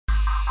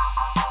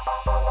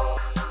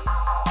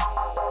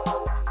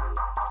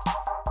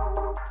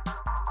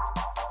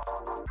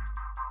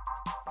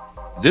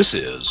This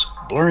is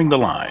Blurring the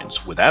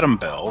Lines with Adam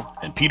Bell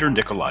and Peter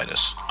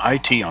Nicolaitis,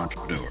 IT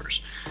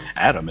entrepreneurs.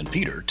 Adam and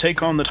Peter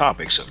take on the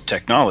topics of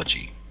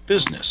technology,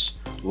 business,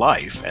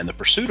 life, and the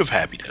pursuit of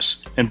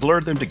happiness and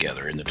blur them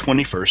together in the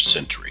 21st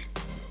century.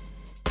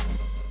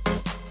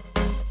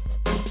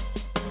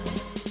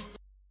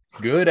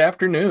 Good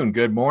afternoon,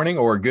 good morning,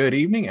 or good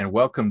evening, and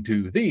welcome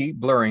to the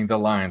Blurring the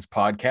Lines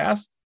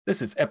podcast.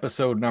 This is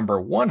episode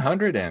number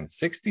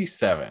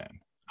 167.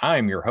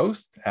 I'm your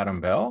host,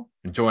 Adam Bell,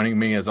 and joining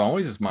me as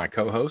always is my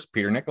co-host,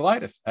 Peter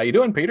Nicolaitis. How you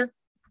doing, Peter?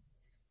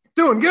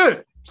 Doing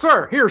good,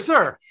 sir. Here,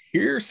 sir.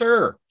 Here,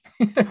 sir.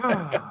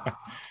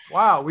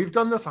 Wow, we've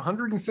done this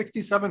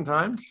 167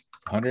 times.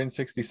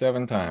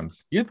 167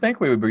 times. You'd think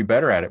we would be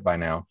better at it by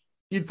now.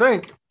 You'd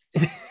think.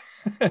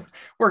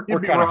 We're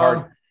kind of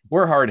hard.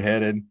 We're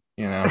hard-headed,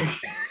 you know.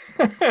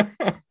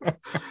 I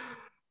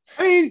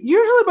mean,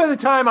 usually by the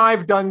time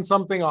I've done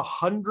something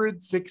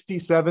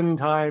 167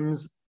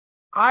 times,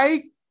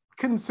 I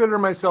consider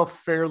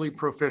myself fairly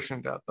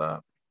proficient at that.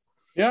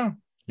 Yeah.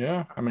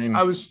 I mean,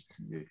 go.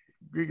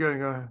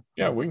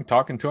 Yeah, we can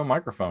talk into a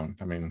microphone.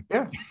 I mean,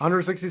 yeah,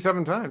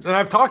 167 times, and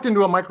I've talked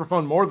into a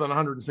microphone more than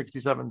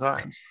 167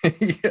 times.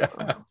 Yeah,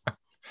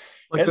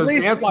 like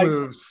those dance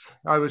moves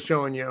I was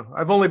showing you.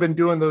 I've only been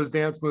doing those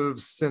dance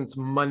moves since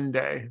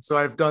Monday, so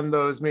I've done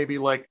those maybe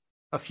like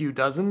a few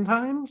dozen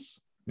times.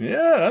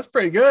 Yeah, that's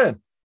pretty good.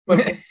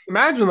 But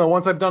imagine though,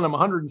 once I've done them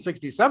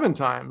 167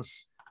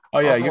 times. Oh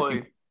yeah, you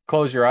can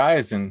close your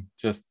eyes and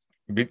just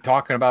be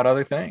talking about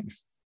other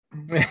things.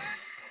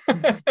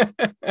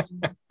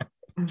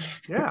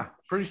 Yeah,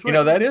 pretty sweet. You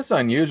know, that is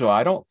unusual.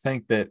 I don't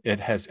think that it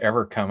has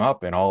ever come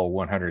up in all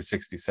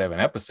 167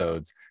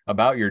 episodes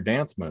about your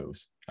dance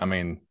moves. I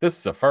mean, this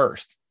is a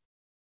first.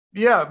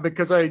 Yeah,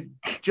 because I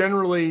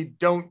generally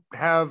don't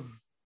have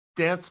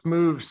dance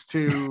moves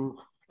to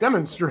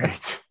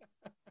demonstrate.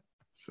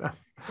 So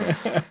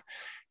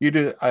you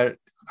do.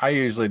 I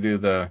usually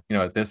do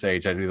at this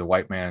age, I do the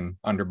white man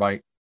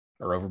underbite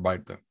or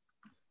overbite.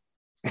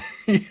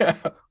 Yeah,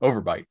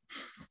 overbite.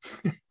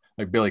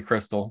 Like Billy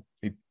Crystal.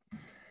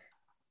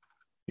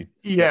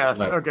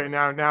 Yes. Okay.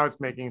 Now it's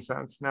making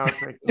sense.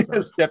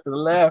 Step to the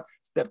left,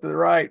 step to the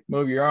right,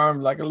 move your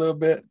arm like a little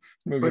bit,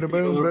 move your feet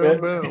a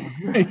little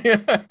bit. Yeah.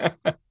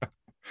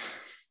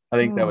 I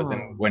think that was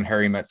in When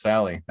Harry Met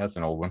Sally. That's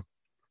an old one.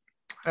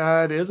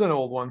 It is an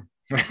old one.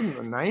 It's in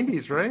the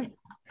 90s, right?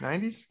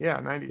 90s? Yeah,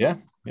 90s. Yeah,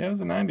 it was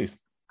the 90s.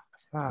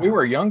 We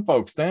were young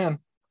folks then.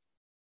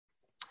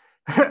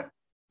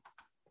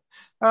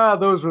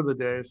 Those were the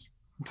days.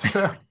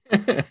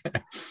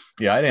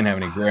 Yeah, I didn't have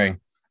any gray.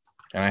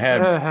 And I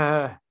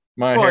had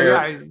my hair.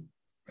 Yeah,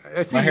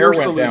 I see my hair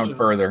went down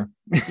further.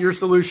 Your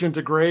solution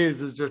to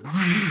grays is just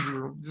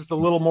a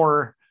little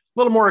more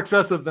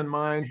excessive than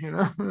mine, you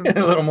know.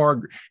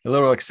 a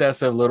little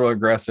excessive, a little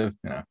aggressive,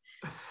 you know.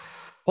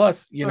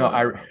 Plus, you know,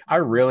 I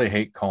really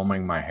hate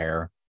combing my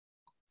hair.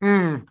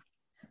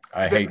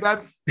 I hate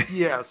that's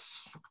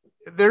yes.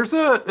 There's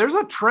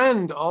a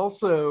trend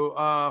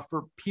also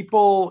for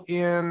people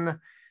in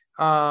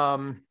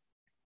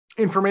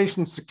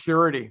information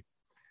security.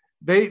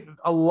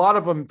 A lot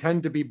of them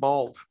tend to be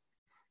bald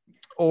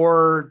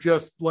or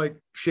just like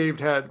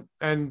shaved head.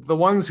 And the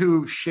ones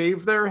who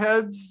shave their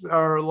heads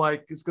are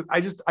like,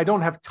 I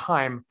don't have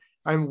time.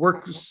 I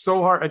work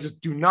so hard. I just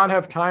do not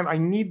have time. I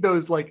need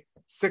those like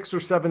 6 or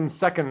 7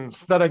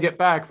 seconds that I get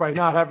back by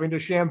not having to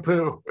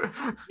shampoo.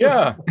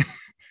 Yeah.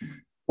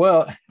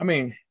 Well, I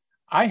mean,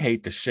 I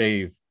hate to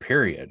shave,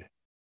 period.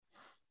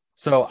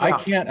 So yeah. I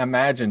can't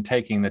imagine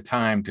taking the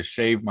time to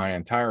shave my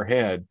entire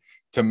head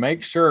to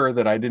make sure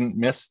that I didn't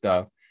miss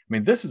stuff. I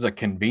mean, this is a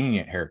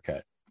convenient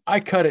haircut. I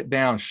cut it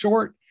down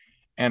short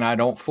and I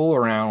don't fool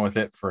around with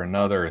it for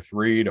another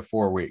 3 to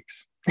 4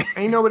 weeks.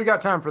 Ain't nobody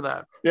got time for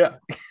that. Yeah.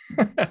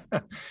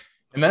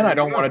 And then I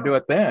don't want to do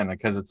it then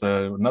because it's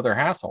another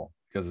hassle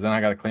because then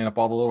I got to clean up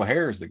all the little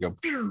hairs that go.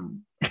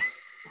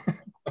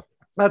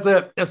 That's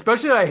it.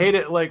 Especially I hate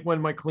it like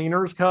when my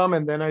cleaners come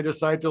and then I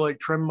decide to like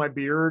trim my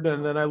beard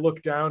and then I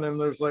look down and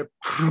there's like,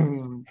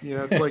 you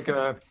know,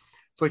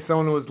 it's like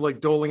someone was like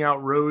doling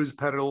out rose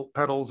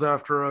petals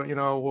after,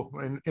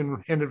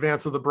 in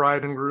advance of the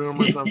bride and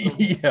groom or something.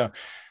 Yeah.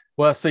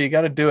 Well, so you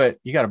got to do it.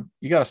 You got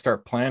to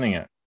start planning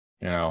it.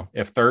 You know,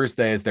 if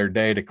Thursday is their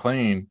day to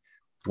clean,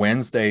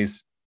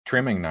 Wednesday's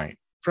trimming night.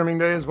 Trimming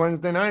day is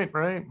Wednesday night,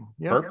 right?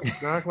 Yeah,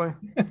 exactly.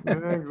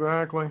 Yeah,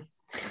 exactly.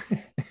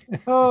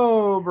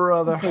 Oh,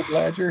 brother. I'm so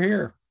glad you're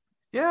here.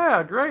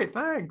 Yeah, great.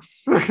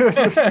 Thanks.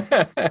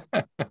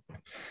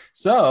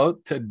 So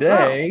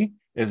today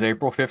is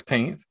April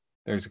 15th.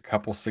 There's a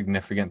couple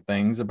significant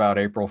things about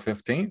April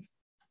 15th.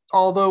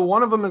 Although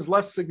one of them is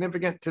less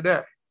significant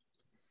today.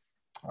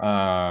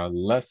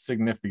 Less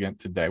significant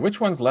today. Which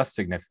one's less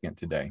significant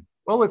today?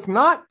 Well, it's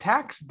not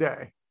tax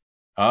day.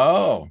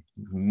 Oh,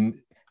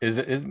 is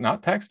it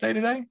not tax day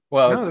today?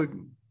 Well,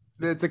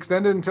 no, it's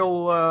extended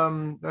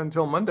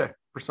until Monday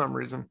for some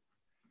reason.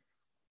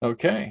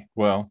 Okay.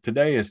 Well,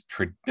 today is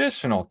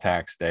traditional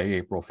tax day,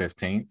 April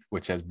 15th,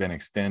 which has been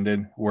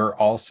extended. We're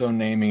also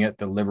naming it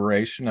the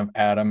Liberation of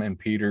Adam and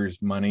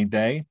Peter's Money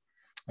Day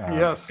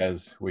Yes.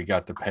 because we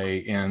got to pay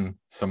in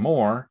some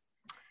more.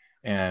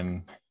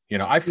 And,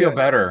 I feel Yes.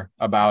 better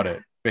about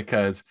it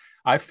because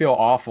I feel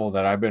awful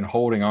that I've been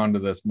holding on to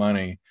this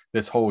money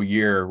this whole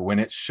year when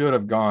it should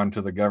have gone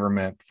to the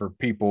government for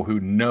people who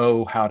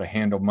know how to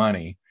handle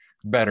money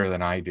better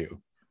than I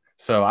do.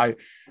 So I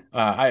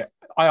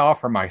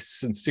offer my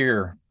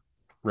sincere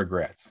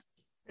regrets.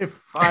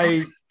 If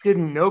I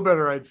didn't know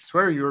better, I'd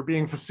swear you were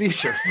being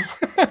facetious.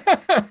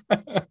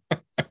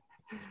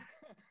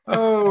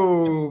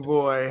 Oh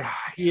boy.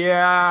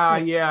 Yeah,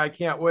 I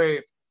can't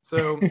wait.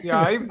 So yeah,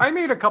 I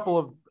made a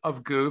couple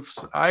of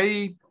goofs.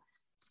 I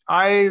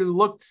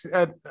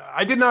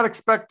did not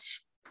expect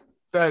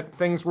that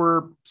things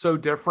were so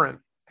different.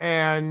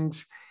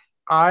 And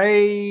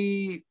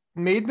I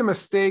made the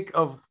mistake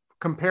of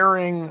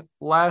comparing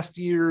last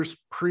year's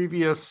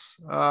previous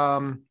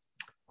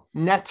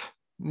net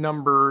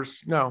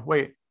numbers. No,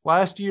 wait,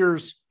 last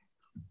year's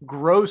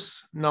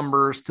gross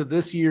numbers to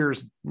this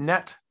year's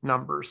net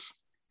numbers.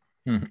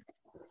 And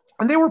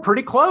they were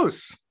pretty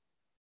close.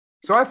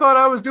 So I thought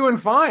I was doing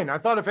fine. I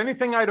thought if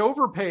anything, I'd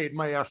overpaid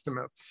my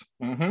estimates.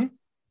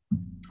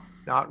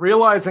 Not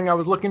realizing I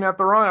was looking at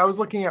I was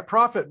looking at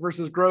profit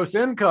versus gross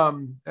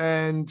income.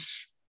 And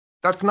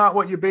that's not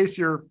what you base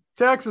your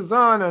taxes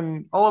on.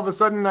 And all of a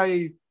sudden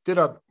I did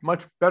a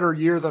much better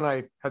year than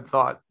I had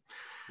thought.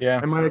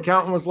 Yeah. And my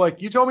accountant was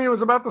like, you told me it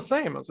was about the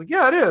same. I was like,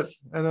 yeah, it is.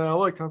 And then I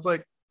looked and I was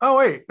like, oh,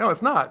 wait, no,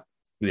 it's not.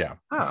 Yeah.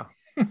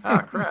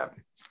 Crap.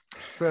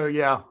 So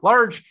yeah,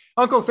 large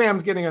Uncle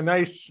Sam's getting a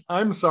nice,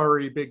 I'm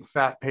sorry, big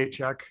fat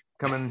paycheck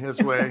coming his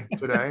way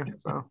today.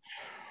 So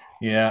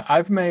yeah,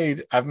 I've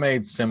made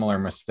similar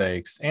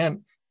mistakes,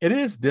 and it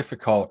is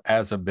difficult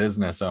as a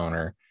business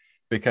owner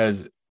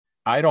because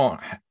I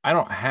don't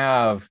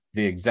have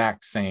the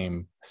exact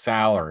same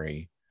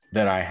salary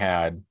that I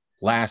had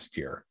last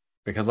year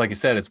because, like you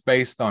said, it's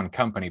based on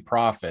company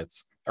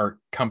profits or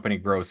company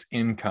gross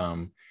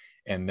income,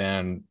 and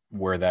then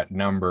where that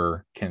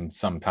number can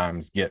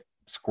sometimes get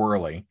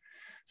squirrely.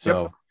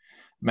 So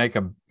make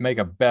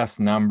a best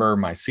number.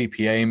 My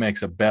CPA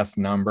makes a best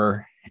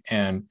number.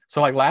 And so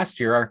like last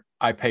year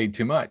I paid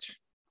too much.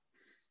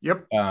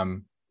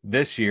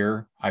 This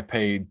year I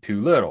paid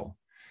too little.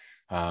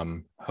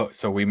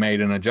 So we made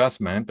an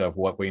adjustment of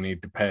what we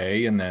need to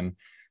pay. And then,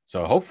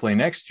 so hopefully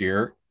next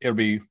year it'll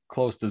be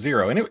close to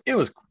zero. And it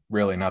was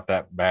really not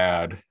that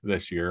bad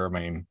this year. I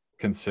mean,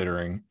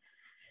 considering,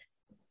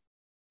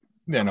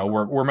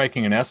 we're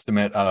making an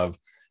estimate of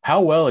how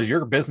well is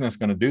your business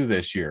going to do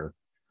this year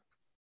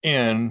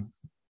in,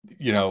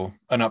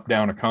 an up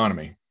down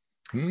economy.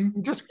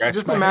 Just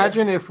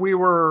imagine if we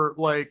were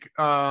like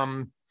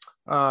the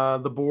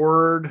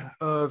board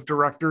of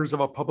directors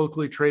of a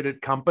publicly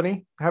traded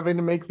company having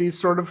to make these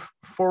sort of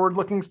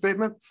forward-looking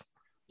statements.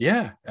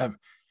 Yeah.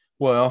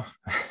 Well,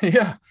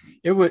 yeah,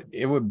 it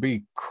would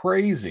be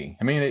crazy.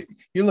 I mean,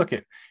 you look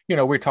at,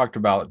 we talked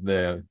about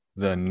the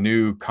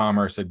new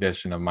commerce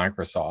edition of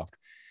Microsoft.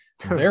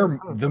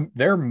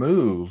 Their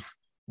move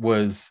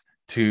was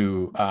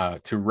to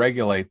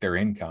regulate their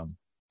income,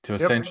 to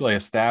essentially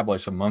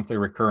establish a monthly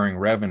recurring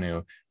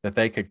revenue that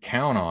they could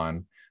count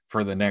on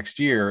for the next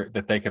year,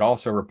 that they could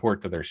also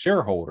report to their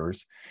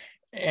shareholders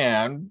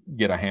and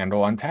get a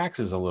handle on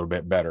taxes a little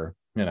bit better.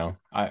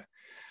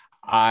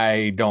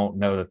 I don't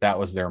know that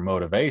was their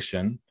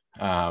motivation.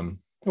 And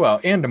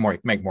to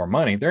make more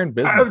money. They're in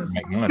business to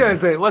make money. I was gonna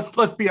say,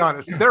 let's be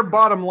honest. Their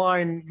bottom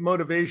line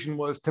motivation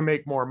was to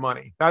make more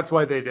money. That's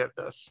why they did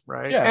this,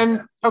 right? Yeah.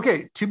 And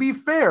okay, to be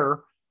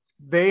fair,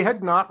 they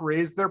had not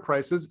raised their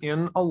prices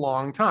in a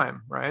long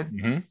time, right?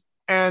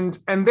 And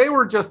they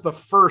were just the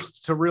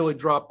first to really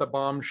drop the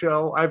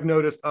bombshell. I've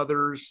noticed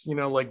others,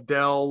 like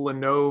Dell,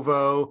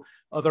 Lenovo,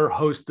 other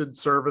hosted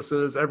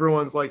services.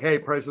 Everyone's like, hey,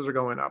 prices are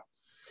going up.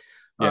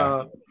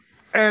 Yeah.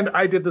 And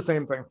I did the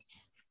same thing.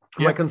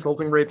 My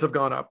consulting rates have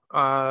gone up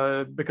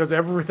because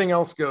everything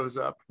else goes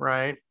up,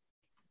 right?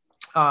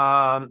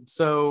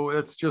 So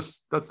that's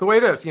the way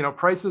it is.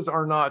 Prices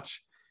are not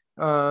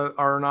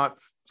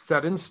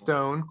set in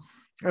stone,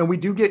 and we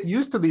do get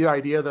used to the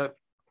idea that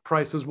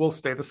prices will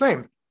stay the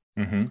same.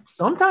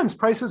 Sometimes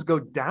prices go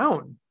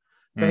down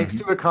thanks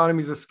to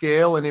economies of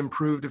scale and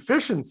improved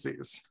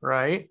efficiencies,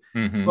 right?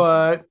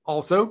 But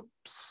also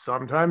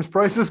sometimes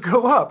prices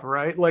go up,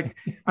 right? Like,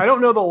 I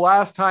don't know the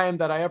last time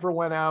that I ever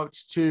went out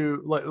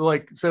to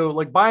like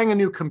buying a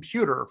new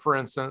computer, for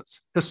instance.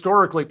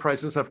 Historically,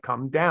 prices have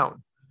come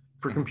down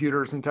for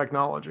computers and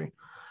technology.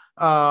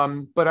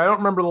 But I don't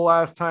remember the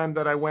last time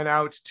that I went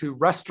out to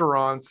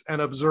restaurants and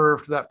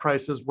observed that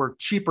prices were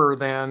cheaper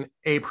than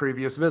a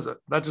previous visit.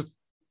 That just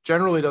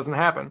generally doesn't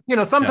happen.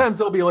 Sometimes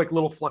there'll be like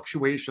little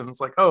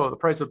fluctuations, like, oh, the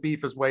price of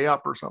beef is way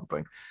up or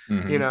something,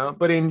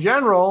 but in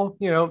general,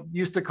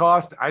 used to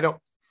cost,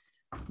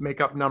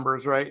 make up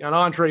numbers, right? An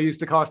entree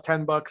used to cost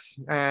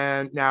 $10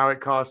 and now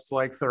it costs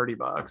like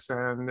 $30.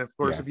 And of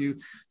course, if you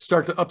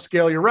start to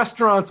upscale your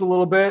restaurants a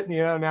little bit,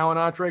 now an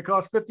entree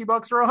costs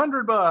 $50 or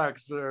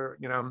 $100 or,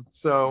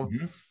 so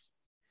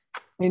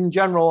in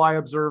general, I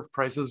observe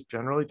prices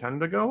generally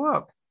tend to go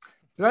up.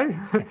 Did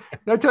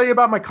I tell you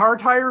about my car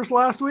tires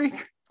last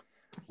week?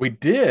 We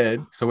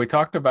did. So we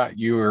talked about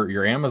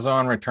your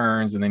Amazon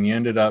returns, and then you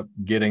ended up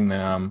getting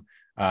them.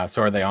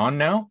 So are they on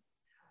now?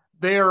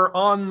 They're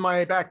on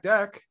my back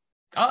deck.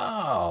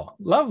 Oh,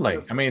 lovely.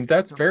 I mean,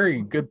 that's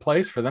very good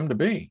place for them to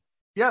be.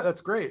 Yeah, that's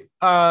great.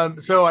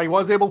 So I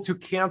was able to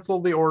cancel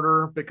the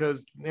order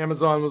because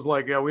Amazon was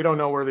like, yeah, we don't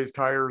know where these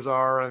tires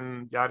are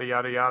and yada,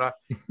 yada, yada.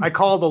 I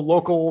called a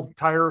local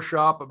tire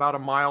shop about a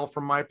mile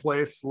from my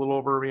place, a little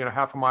over,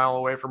 half a mile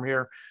away from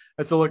here.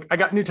 I said, look, I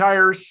got new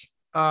tires.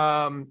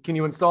 Can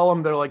you install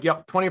them? They're like,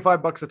 yep,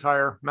 $25 a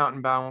tire,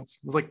 mountain balance.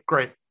 I was like,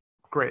 great.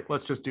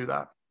 Let's just do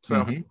that.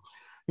 So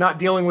not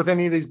dealing with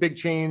any of these big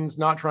chains,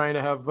 not trying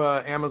to have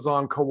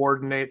Amazon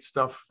coordinate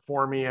stuff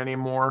for me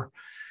anymore.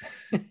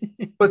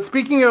 But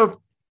speaking of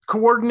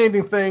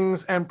coordinating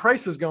things and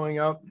prices going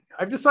up,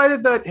 I've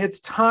decided that it's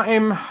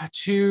time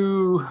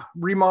to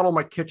remodel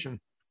my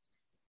kitchen.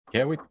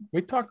 Yeah,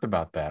 we talked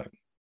about that.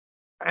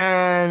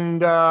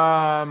 And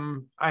I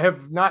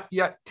have not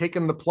yet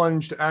taken the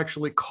plunge to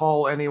actually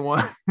call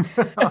anyone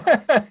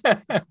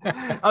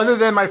other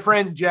than my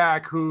friend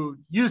Jack, who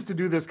used to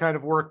do this kind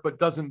of work, but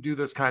doesn't do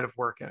this kind of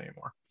work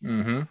anymore.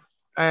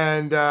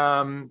 And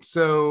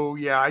so,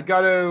 yeah, I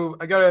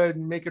gotta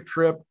make a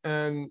trip.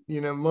 And,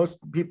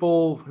 most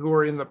people who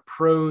are in the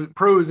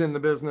pros in the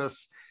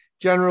business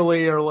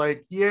generally are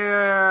like,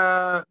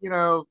 yeah,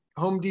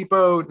 Home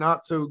Depot,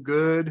 not so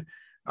good.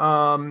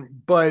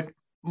 But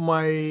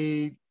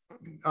my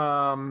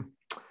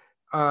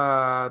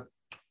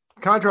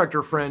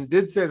contractor friend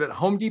did say that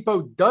Home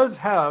Depot does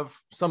have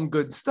some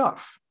good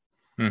stuff,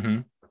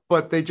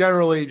 but they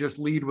generally just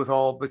lead with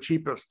all the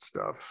cheapest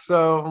stuff.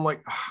 So I'm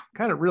like,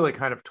 kind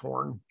of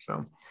torn.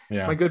 So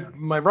yeah,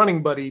 my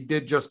running buddy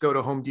did just go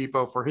to Home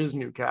Depot for his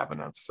new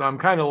cabinets. So I'm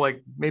kind of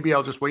like, maybe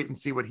I'll just wait and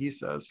see what he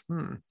says.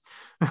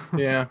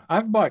 Yeah,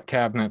 I've bought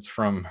cabinets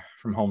from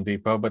Home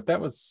Depot, but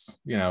that was,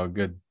 a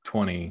good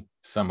 20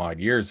 some odd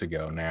years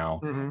ago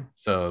now.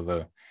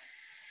 So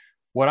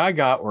what I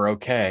got were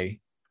okay,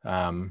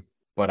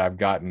 but I've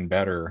gotten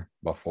better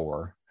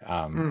before.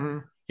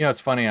 It's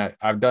funny.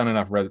 I've done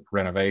enough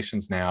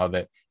renovations now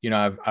that,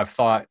 I've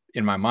thought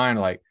in my mind,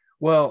 like,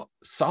 well,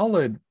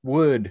 solid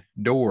wood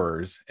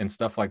doors and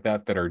stuff like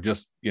that are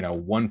just,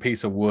 one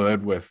piece of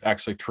wood with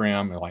actually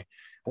trim, and like,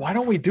 why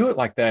don't we do it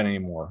like that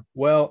anymore?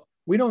 Well,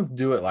 we don't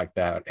do it like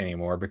that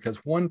anymore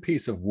because one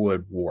piece of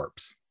wood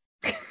warps.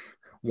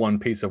 One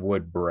piece of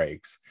wood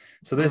breaks.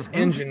 So this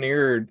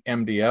engineered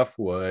MDF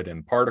wood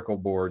and particle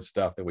board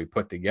stuff that we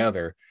put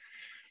together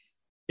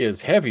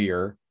is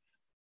heavier,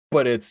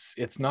 but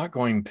it's not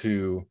going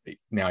to,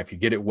 now if you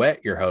get it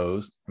wet, you're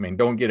hosed. I mean,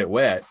 don't get it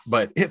wet,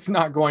 but it's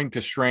not going to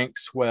shrink,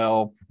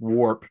 swell,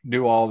 warp,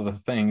 do all the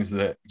things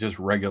that just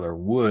regular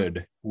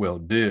wood will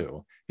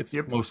do. It's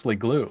mostly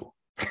glue.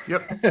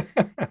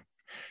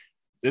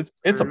 It's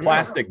a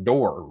plastic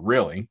door,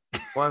 really.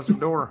 Plastic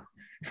door.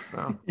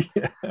 So.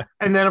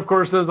 And then of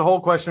course there's a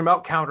whole question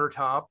about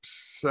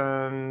countertops,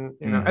 and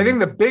I think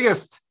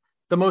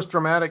the most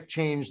dramatic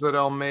change that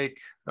I'll make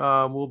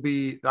will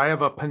be, I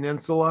have a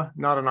peninsula,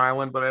 not an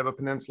island, but I have a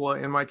peninsula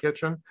in my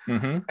kitchen,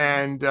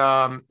 and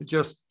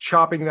just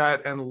chopping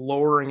that and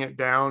lowering it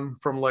down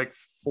from like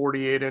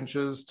 48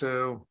 inches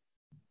to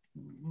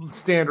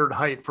standard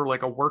height for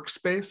like a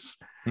workspace,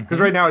 because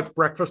right now it's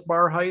breakfast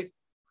bar height,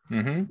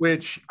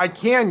 which I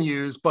can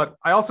use, but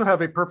I also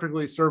have a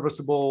perfectly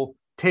serviceable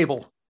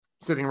table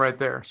sitting right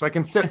there, so I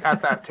can sit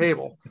at that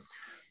table,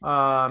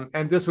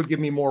 and this would give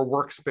me more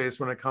workspace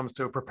when it comes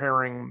to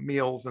preparing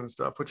meals and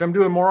stuff, which I'm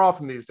doing more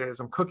often these days.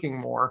 I'm cooking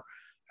more,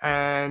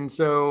 and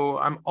so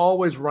I'm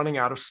always running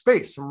out of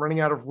space. I'm running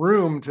out of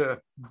room to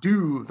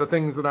do the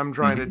things that I'm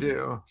trying to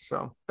do,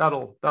 so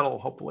that'll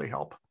hopefully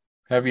help.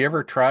 Have you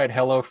ever tried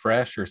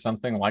HelloFresh or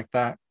something like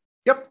that?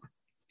 Yep.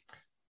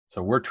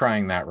 So we're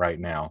trying that right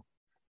now.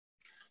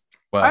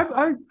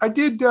 Well, I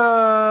did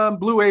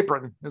Blue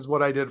Apron is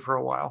what I did for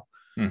a while.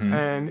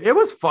 And it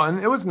was fun.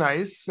 It was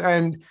nice.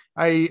 And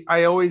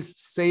I always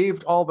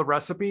saved all the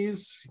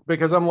recipes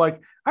because I'm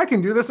like, I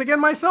can do this again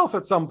myself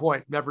at some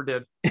point. Never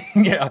did.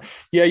 Yeah.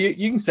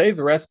 You can save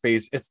the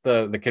recipes. It's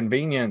the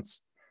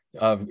convenience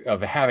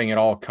of having it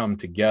all come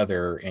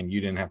together, and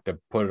you didn't have to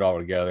put it all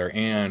together.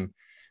 And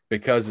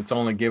because it's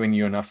only giving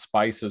you enough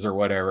spices or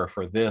whatever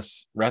for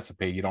this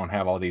recipe, you don't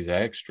have all these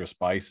extra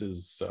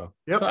spices. So,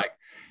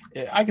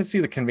 I can see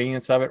the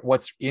convenience of it.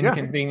 What's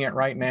inconvenient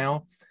right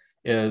now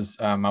is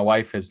my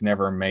wife has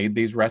never made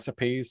these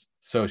recipes,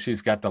 so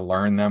she's got to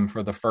learn them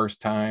for the first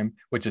time,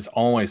 which is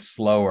always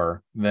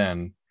slower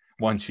than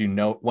once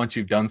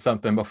you've done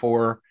something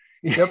before.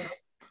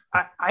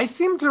 I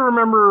seem to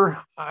remember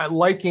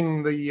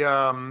liking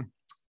the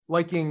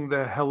liking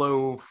the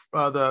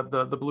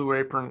the Blue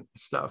Apron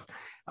stuff.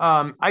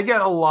 I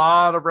get a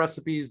lot of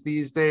recipes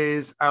these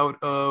days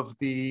out of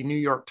the New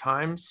York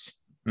Times,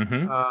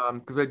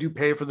 because I do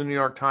pay for the New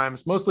York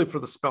Times, mostly for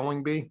the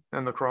spelling bee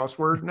and the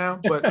crossword now,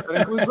 but it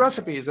includes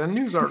recipes and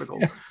news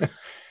articles.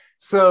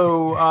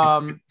 So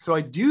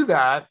I do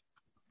that,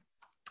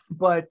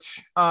 but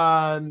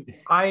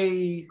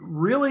I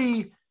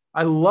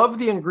love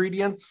the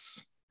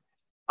ingredients.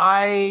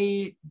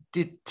 I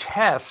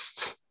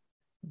detest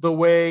the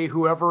way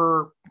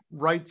whoever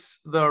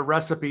writes the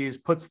recipes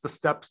puts the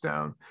steps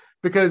down,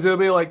 because it'll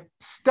be like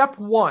step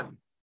 1,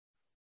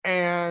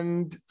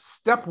 and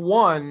step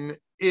 1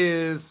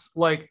 is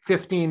like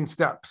 15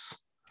 steps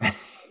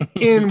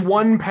in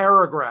one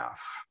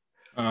paragraph.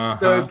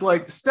 So it's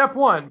like step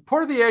 1,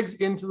 pour the eggs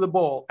into the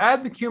bowl,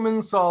 add the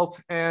cumin,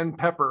 salt, and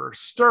pepper,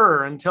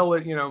 stir until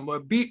it,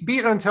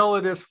 beat until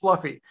it is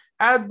fluffy,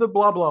 add the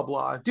blah, blah,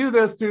 blah, do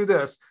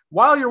this.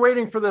 While you're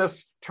waiting for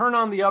this, turn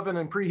on the oven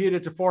and preheat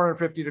it to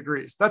 450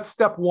 degrees. That's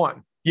step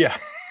 1. Yeah.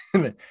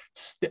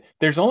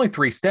 There's only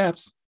 3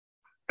 steps.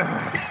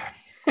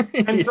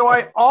 And so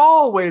I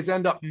always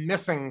end up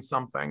missing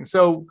something.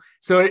 So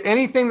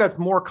anything that's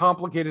more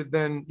complicated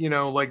than,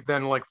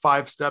 like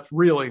 5 steps,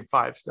 really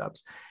 5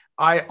 steps,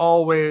 I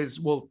always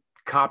will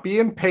copy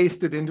and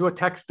paste it into a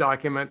text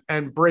document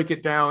and break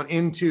it down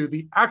into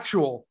the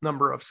actual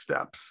number of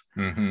steps.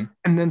 And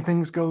then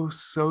things go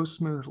so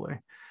smoothly.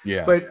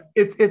 Yeah. But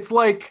it's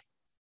like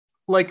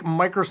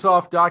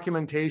Microsoft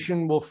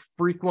documentation will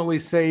frequently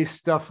say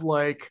stuff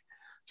like,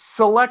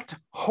 select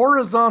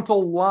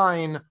horizontal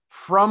line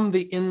from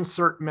the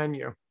insert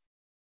menu.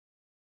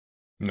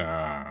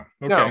 Nah.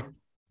 Okay. No.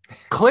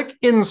 Click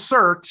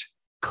insert,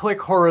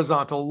 click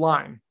horizontal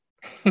line.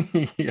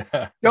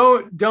 Yeah.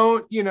 Don't,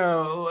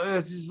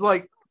 it's just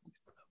like,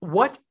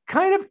 what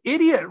kind of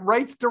idiot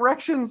writes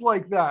directions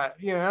like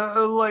that?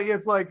 Like,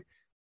 it's like,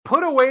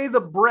 put away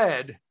the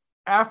bread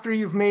after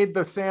you've made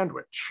the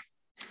sandwich.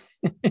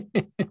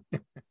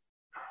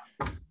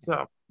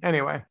 So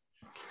anyway,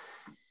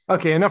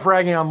 okay, enough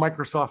ragging on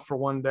Microsoft for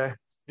one day.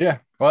 Yeah.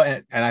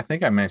 Well, and I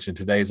think I mentioned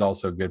today is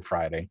also Good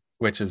Friday,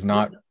 which is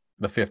not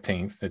the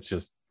 15th. It's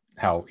just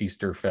how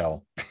Easter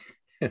fell.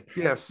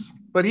 Yes,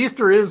 but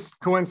Easter is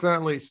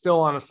coincidentally still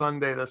on a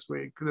Sunday this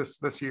week,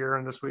 this year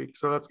and this week.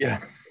 So that's yeah.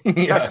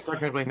 Actually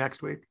technically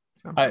next week.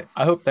 So. I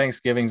hope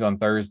Thanksgiving's on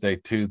Thursday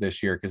too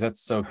this year, because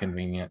that's so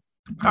convenient.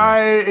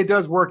 It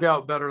does work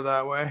out better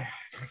that way.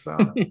 So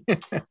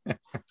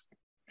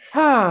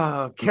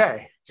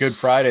okay. Good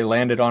Friday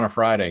landed on a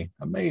Friday.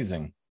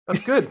 Amazing.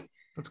 That's good.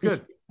 That's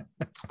good.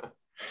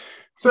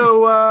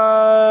 So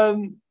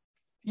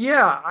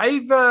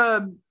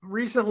I've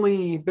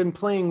recently been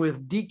playing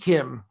with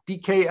DKIM,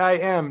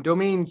 DKIM,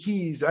 domain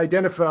keys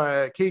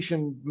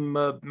identification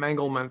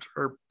manglement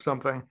or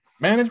something.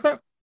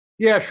 Management?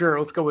 Yeah, sure.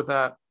 Let's go with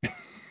that.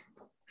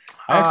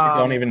 I actually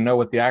don't even know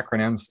what the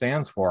acronym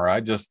stands for. I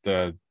just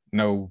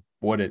know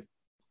what it's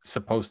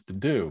supposed to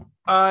do.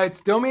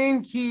 It's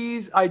domain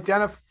keys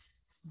identify.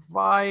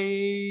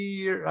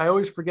 I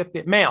always forget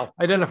the mail.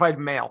 Identified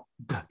mail.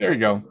 There you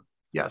go.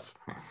 Yes.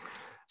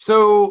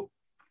 So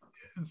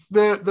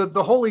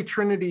the holy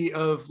trinity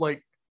of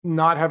like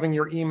not having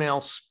your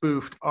email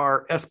spoofed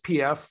are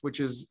SPF,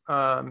 which is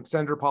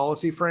Sender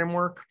Policy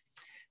Framework,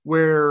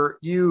 where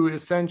you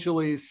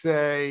essentially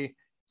say,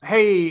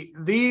 hey,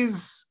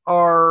 these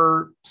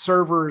are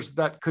servers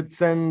that could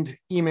send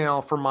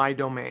email for my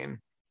domain.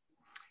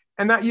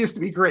 And that used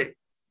to be great.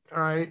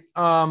 All right.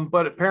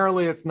 But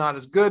apparently it's not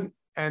as good.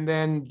 And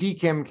then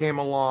DKIM came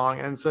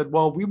along and said,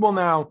 well, we will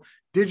now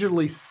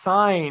digitally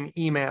sign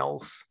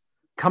emails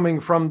coming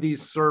from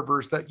these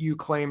servers that you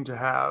claim to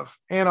have.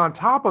 And on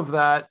top of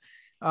that,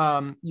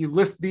 you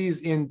list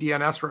these in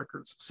DNS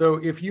records. So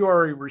if you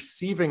are a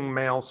receiving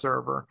mail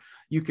server,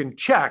 you can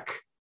check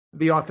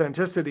the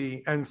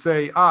authenticity and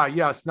say,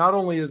 yes, not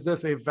only is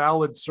this a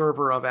valid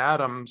server of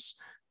Adam's,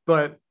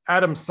 but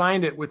Adam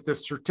signed it with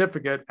this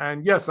certificate.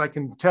 And yes, I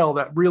can tell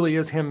that really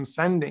is him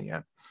sending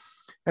it.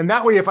 And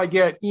that way, if I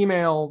get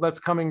email that's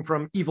coming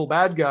from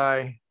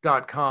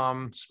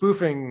evilbadguy.com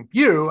spoofing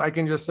you, I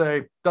can just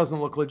say,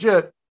 doesn't look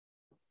legit,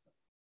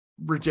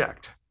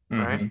 reject,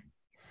 right?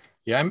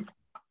 Yeah,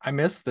 I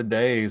miss the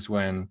days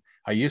when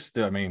I used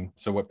to,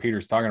 so what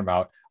Peter's talking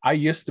about, I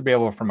used to be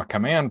able, from a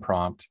command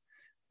prompt,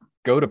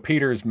 go to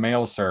Peter's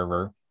mail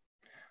server,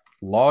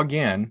 log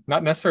in,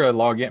 not necessarily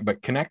log in,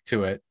 but connect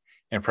to it.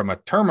 And from a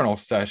terminal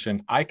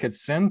session, I could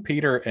send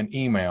Peter an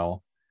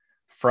email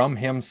from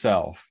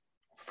himself,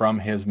 from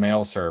his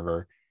mail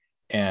server,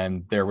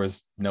 and there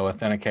was no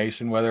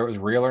authentication whether it was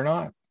real or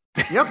not.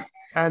 Yep.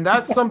 And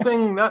that's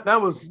something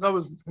that was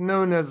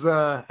known as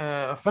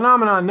a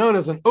phenomenon known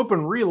as an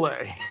open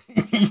relay.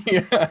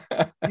 Yeah.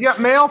 You got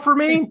mail for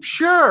me?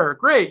 Sure.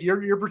 Great.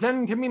 You're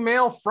pretending to be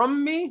mail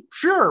from me?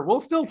 Sure. We'll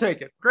still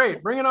take it.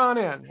 Great. Bring it on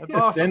in. That's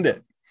awesome. Send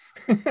it.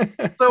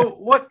 So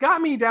what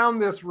got me down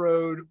this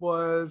road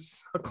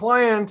was a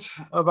client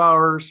of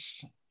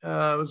ours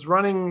was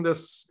running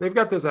this. They've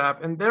got this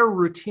app and they're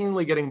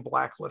routinely getting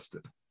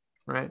blacklisted,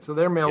 right? So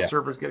their mail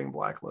server is getting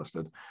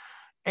blacklisted.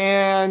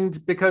 And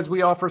because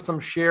we offer some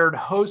shared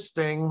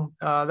hosting,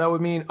 that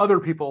would mean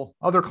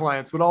other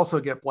clients would also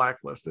get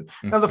blacklisted.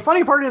 Now, the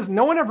funny part is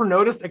no one ever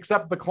noticed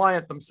except the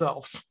client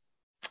themselves,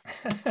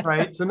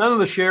 right? So none of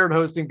the shared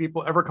hosting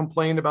people ever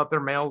complained about their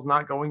mails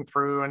not going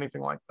through,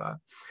 anything like that.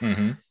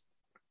 Mm-hmm.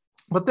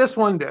 But this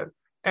one did.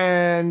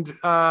 And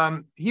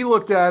he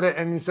looked at it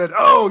and he said,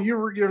 "Oh, you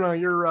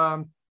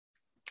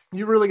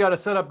really got to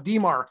set up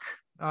DMARC,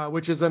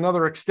 which is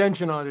another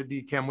extension onto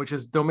DKIM, which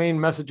is domain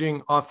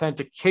messaging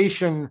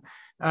authentication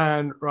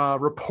and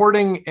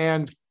reporting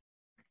and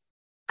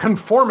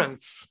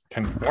conformance."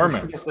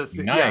 Conformance. Nice.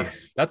 Yeah.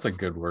 That's a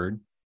good word.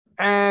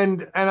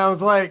 And I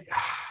was like,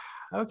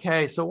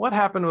 okay, so what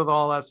happened with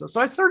all that stuff?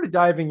 So I started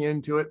diving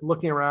into it,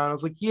 looking around. I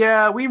was like,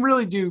 yeah, we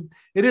really do.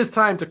 It is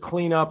time to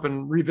clean up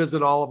and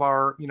revisit all of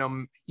our,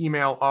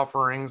 email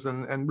offerings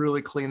and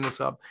really clean this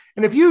up.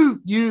 And if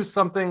you use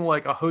something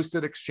like a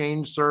hosted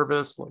exchange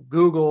service like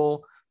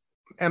Google,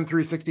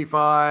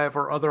 M365,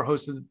 or other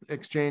hosted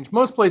exchange,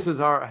 most places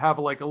have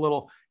like a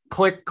little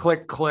click,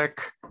 click,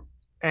 click,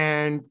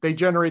 and they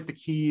generate the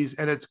keys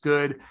and it's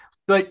good.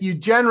 But you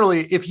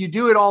generally, if you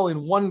do it all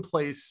in one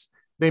place,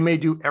 they may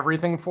do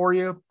everything for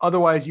you.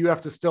 Otherwise, you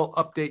have to still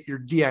update your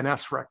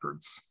DNS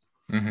records.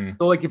 Mm-hmm.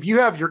 So like if you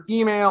have your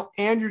email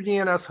and your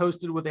DNS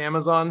hosted with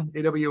Amazon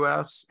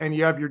AWS, and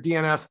you have your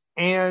DNS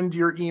and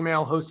your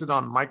email hosted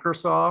on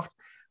Microsoft,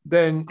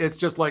 then it's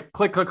just like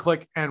click, click,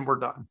 click, and we're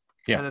done.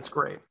 Yeah. And it's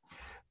great.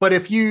 But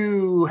if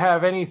you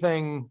have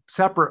anything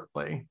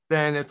separately,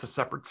 then it's a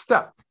separate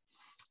step.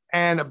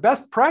 And a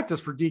best practice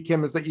for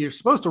DKIM is that you're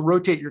supposed to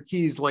rotate your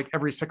keys like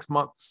every 6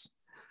 months.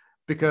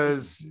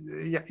 Because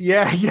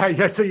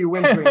so you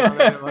win.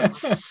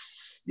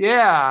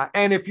 Yeah.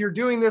 And if you're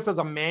doing this as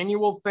a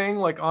manual thing,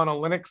 like on a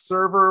Linux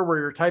server where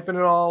you're typing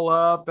it all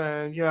up,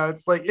 and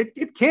it's like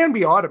it can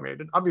be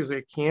automated. Obviously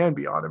it can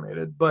be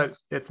automated, but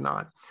it's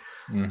not.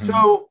 Mm-hmm.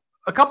 So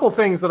a couple of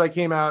things that I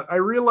came out, I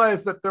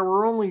realized that there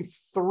were only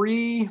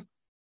 3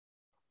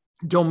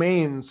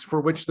 domains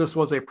for which this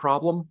was a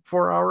problem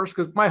for ours,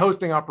 because my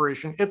hosting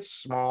operation, it's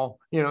small,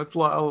 it's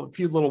a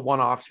few little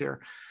one-offs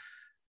here.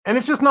 And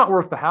it's just not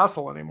worth the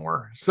hassle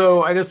anymore.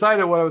 So I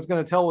decided what I was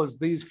going to tell is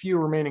these few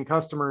remaining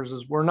customers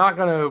is we're not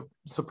going to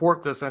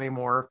support this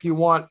anymore. If you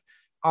want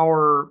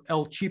our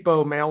El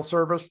Cheapo mail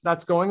service,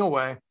 that's going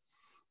away.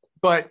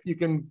 But we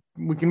can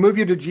move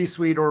you to G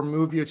Suite or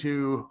move you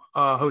to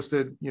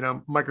hosted,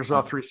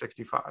 Microsoft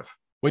 365.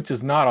 Which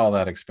is not all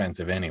that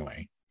expensive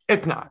anyway.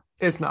 It's not.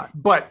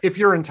 But if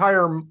your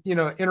entire,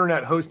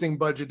 internet hosting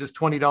budget is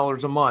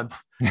 $20 a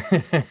month,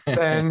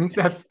 then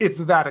it's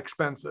that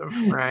expensive,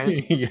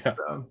 right? Yeah.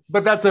 So,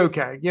 but that's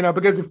okay,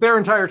 because if their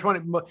entire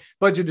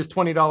budget is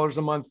 $20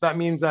 a month, that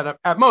means that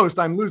at most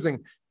I'm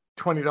losing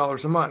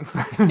 $20 a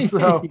month.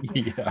 So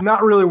yeah. I'm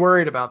not really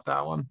worried about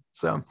that one.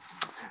 So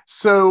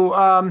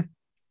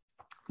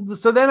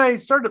then I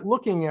started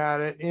looking at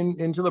it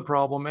into the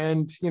problem,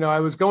 and I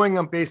was going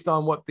up based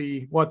on what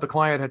the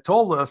client had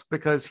told us,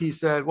 because he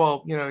said,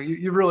 well,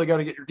 you've really got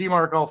to get your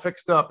DMARC all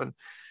fixed up and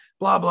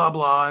blah blah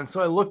blah. And so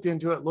I looked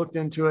into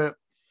it,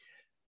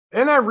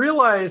 and I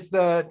realized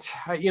that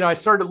I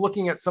started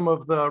looking at some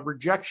of the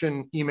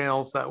rejection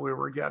emails that we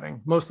were getting,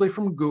 mostly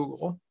from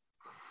Google,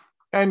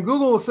 and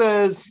Google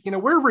says,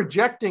 we're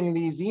rejecting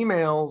these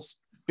emails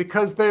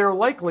because they are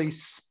likely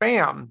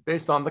spam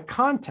based on the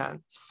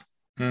contents.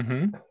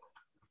 Mm-hmm.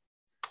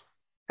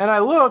 And I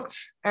looked,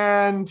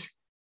 and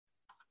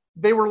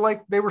they were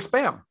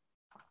spam.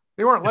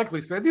 They weren't likely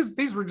spam.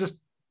 These were just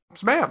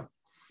spam.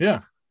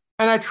 Yeah.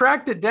 And I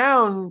tracked it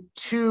down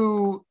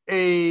to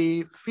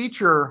a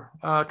feature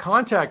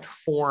contact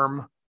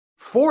form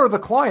for the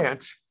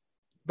client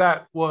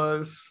that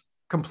was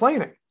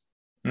complaining.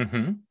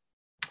 Mm-hmm.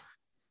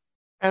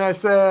 And I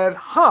said,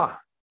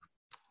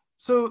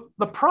 So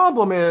the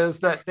problem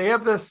is that they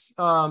have this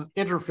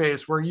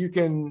interface where you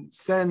can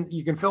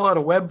fill out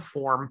a web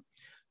form,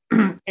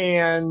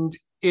 and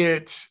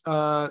it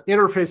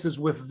interfaces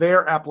with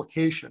their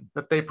application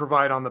that they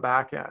provide on the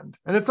back end.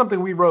 And it's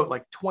something we wrote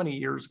like 20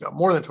 years ago,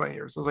 more than 20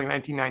 years. It was like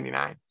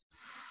 1999.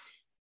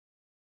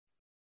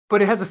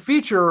 But it has a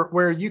feature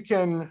where you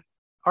can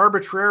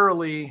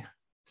arbitrarily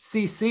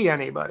CC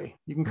anybody.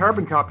 You can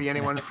carbon copy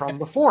anyone from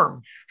the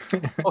form.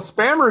 Well,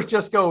 spammers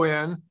just go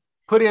in,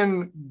 put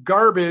in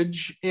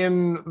garbage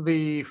in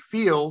the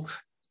field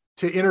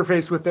to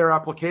interface with their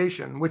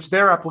application, which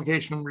their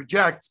application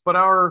rejects. But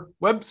our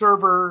web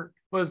server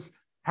was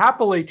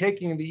happily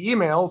taking the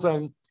emails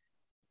and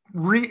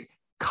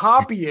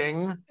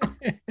copying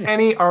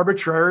any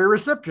arbitrary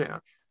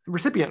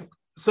recipient.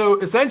 So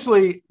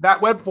essentially,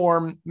 that web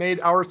form made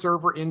our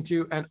server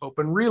into an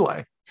open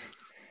relay.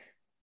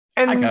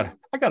 And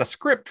I got a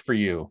script for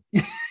you.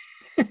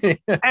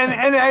 and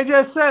I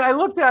just said, I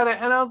looked at it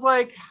and I was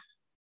like,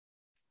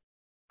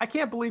 I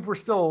can't believe we're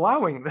still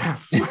allowing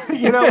this.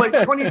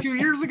 Like 22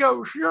 years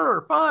ago,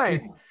 sure,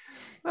 fine.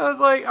 I was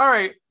like, all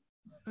right,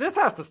 this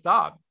has to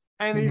stop.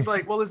 And he's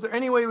like, well, is there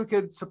any way we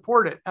could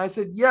support it? And I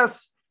said,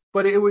 yes,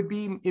 but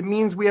it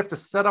means we have to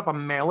set up a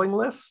mailing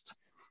list.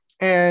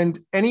 And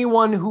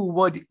anyone who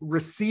would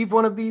receive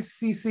one of these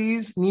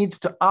CCs needs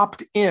to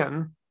opt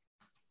in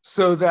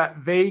so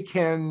that they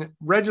can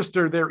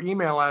register their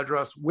email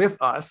address with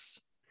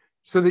us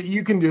so that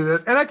you can do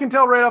this. And I can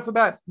tell right off the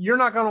bat, you're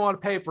not going to want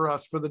to pay for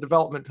us for the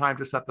development time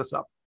to set this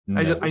up.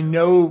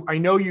 No. I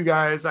know you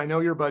guys, I know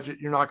your budget.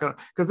 You're not going to,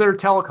 because they're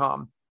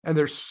telecom and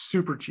they're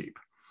super cheap.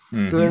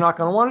 Mm-hmm. So they're not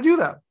going to want to do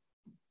that.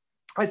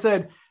 I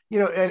said,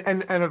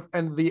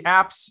 and the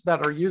apps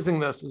that are using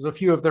this is a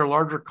few of their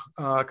larger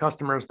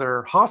customers,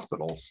 they're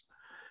hospitals.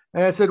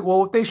 And I said, well,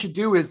 what they should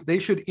do is they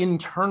should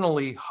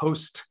internally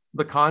host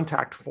the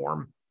contact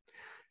form,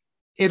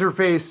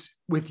 interface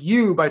with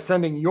you by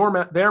sending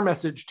their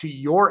message to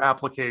your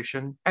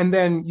application, and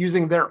then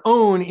using their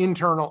own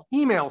internal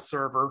email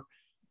server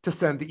to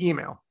send the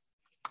email.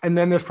 And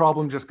then this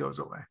problem just goes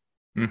away.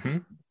 Mm-hmm.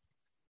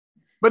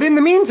 But in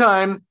the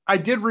meantime, I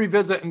did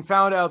revisit and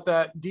found out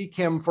that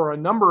DKIM for a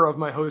number of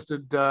my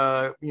hosted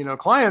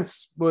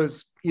clients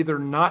was either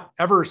not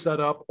ever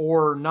set up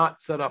or not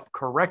set up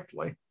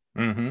correctly.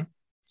 Mm-hmm.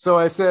 So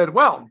I said,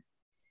 well,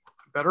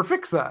 I better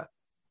fix that.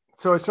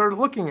 So I started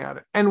looking at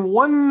it. And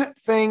one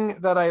thing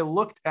that I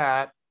looked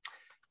at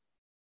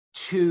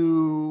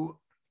to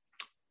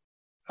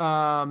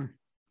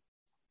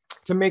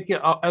make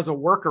it as a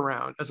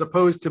workaround, as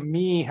opposed to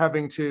me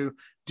having to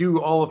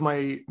do all of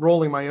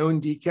rolling my own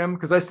DKIM,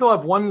 because I still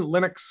have one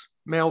Linux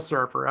mail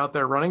server out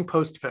there running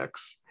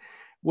Postfix,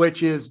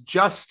 which is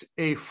just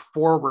a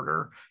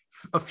forwarder.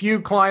 A few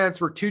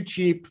clients were too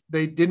cheap.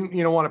 They didn't,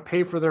 want to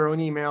pay for their own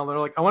email. They're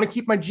like, I want to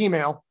keep my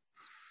Gmail,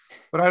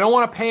 but I don't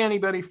want to pay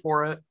anybody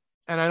for it.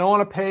 And I don't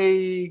want to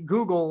pay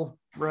Google,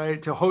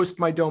 right, to host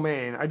my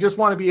domain. I just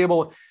want to be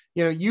able,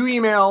 you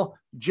email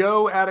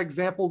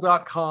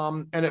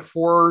joe@example.com and it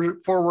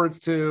forwards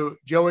to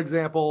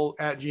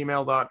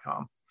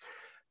joeexample@gmail.com.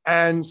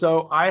 And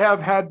so I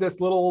have had this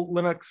little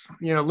Linux,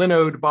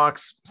 Linode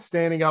box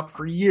standing up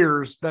for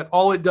years that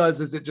all it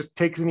does is it just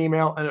takes an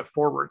email and it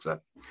forwards it.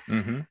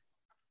 Mm-hmm.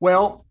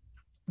 Well,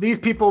 these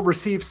people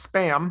receive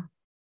spam.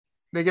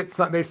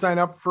 They sign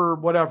up for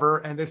whatever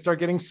and they start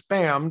getting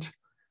spammed.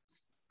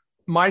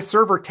 My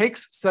server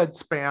takes said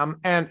spam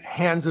and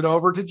hands it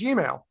over to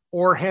Gmail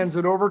or hands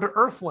it over to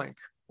Earthlink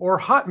or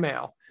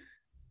Hotmail.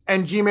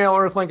 And Gmail,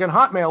 Earthlink, and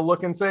Hotmail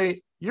look and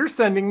say, you're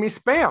sending me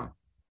spam.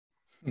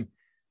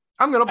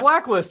 I'm going to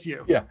blacklist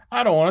you. Yeah,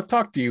 I don't want to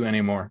talk to you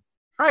anymore.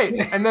 Right.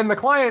 And then the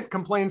client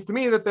complains to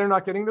me that they're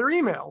not getting their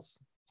emails.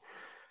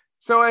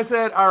 So I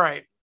said, all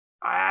right,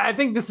 I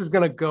think this is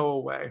going to go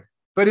away.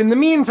 But in the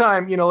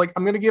meantime,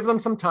 I'm going to give them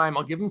some time.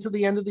 I'll give them to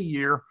the end of the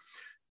year.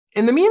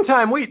 In the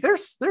meantime, wait,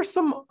 there's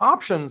some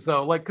options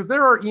though, because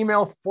there are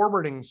email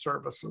forwarding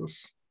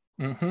services.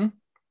 Mm-hmm.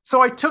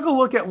 So I took a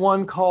look at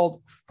one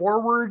called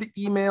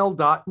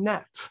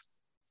forwardemail.net.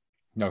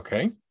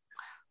 Okay.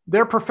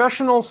 Their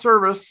professional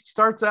service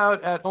starts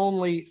out at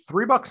only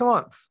 $3 a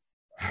month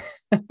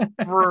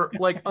for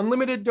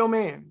unlimited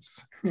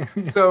domains.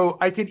 So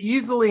I could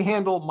easily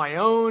handle my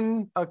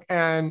own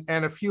and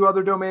a few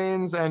other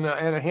domains and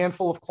a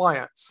handful of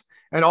clients.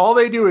 And all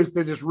they do is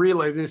they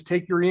just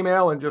take your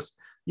email and just,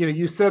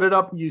 you set it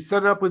up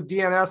with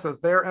DNS as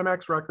their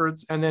MX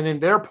records. And then in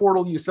their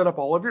portal, you set up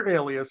all of your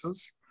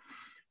aliases.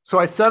 So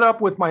I set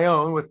up with my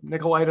own, with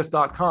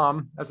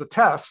Nicolaitis.com as a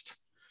test.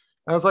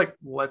 And I was like,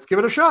 let's give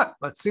it a shot.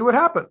 Let's see what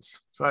happens.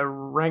 So I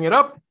rang it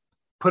up,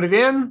 put it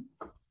in,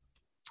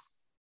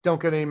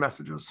 don't get any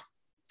messages.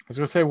 I was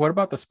going to say, what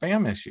about the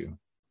spam issue?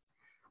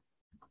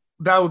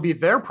 That would be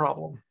their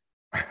problem.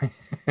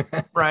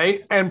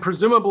 Right. And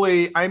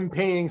presumably I'm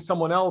paying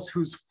someone else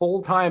whose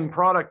full-time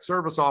product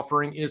service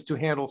offering is to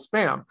handle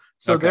spam.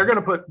 So okay.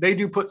 They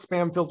do put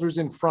spam filters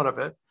in front of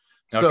it.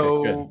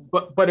 So, okay,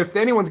 but if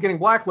anyone's getting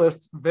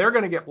blacklisted, they're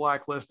going to get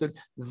blacklisted.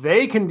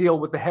 They can deal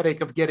with the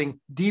headache of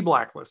getting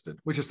de-blacklisted,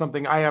 which is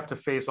something I have to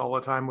face all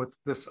the time with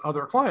this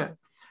other client. I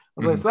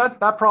was like, so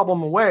that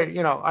problem away,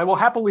 I will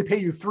happily pay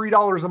you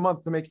 $3 a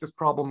month to make this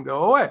problem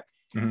go away.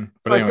 Mm-hmm.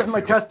 So I sent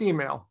my test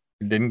email.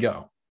 It didn't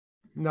go.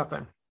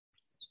 Nothing.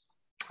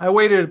 I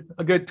waited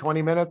a good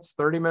 20 minutes,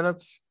 30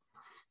 minutes,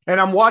 and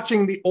I'm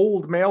watching the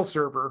old mail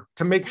server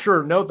to make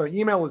sure, no, the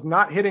email is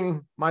not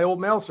hitting my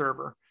old mail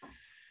server.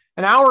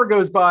 An hour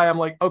goes by. I'm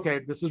like, okay,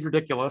 this is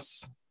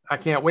ridiculous. I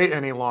can't wait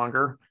any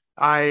longer.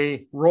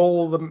 I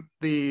roll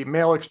the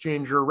mail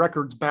exchanger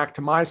records back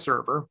to my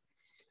server.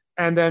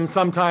 And then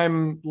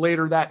sometime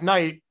later that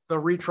night, the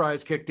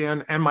retries kicked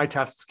in and my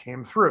tests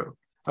came through.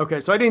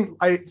 Okay, so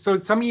so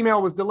some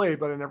email was delayed,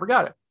 but I never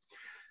got it.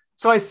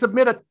 So I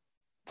submit a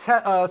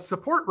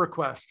support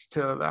request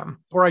to them,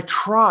 or I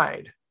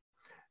tried.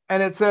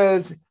 And it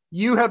says,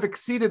 you have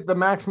exceeded the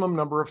maximum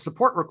number of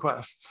support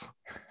requests.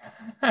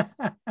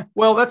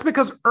 Well, that's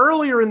because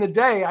earlier in the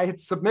day, I had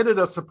submitted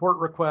a support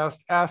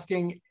request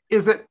asking,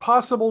 is it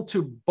possible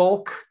to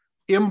bulk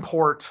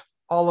import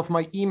all of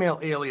my email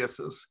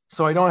aliases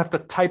so I don't have to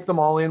type them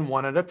all in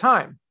one at a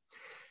time?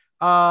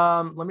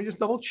 Let me just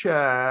double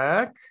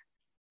check.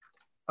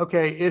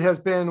 Okay, it has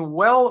been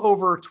well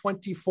over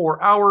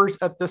 24 hours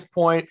at this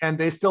point, and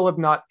they still have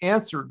not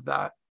answered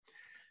that.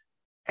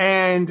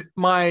 And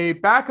my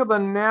back of the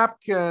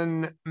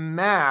napkin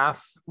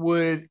math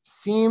would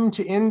seem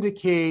to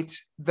indicate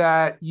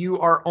that you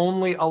are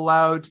only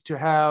allowed to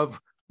have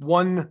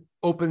one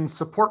open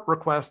support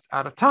request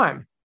at a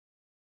time.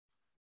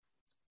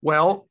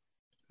 Well,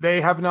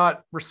 they have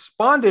not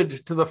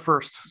responded to the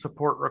first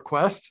support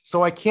request,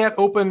 so I can't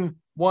open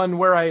one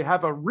where I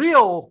have a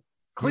real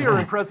clear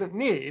and present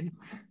need.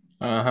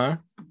 Uh-huh.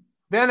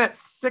 Then at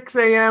 6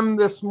 a.m.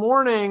 this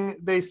morning,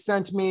 they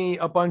sent me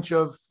a bunch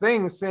of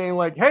things saying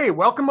like, hey,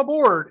 welcome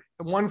aboard,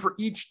 one for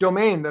each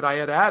domain that I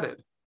had added.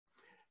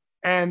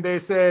 And they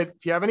said,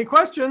 if you have any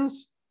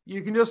questions,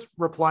 you can just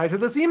reply to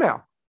this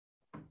email,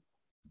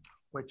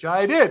 which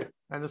I did.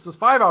 And this was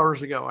 5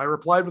 hours ago. I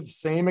replied with the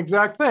same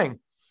exact thing.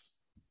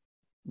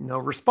 No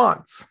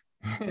response.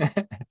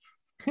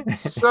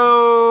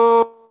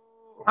 So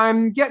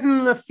I'm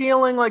getting the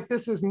feeling like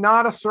this is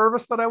not a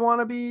service that I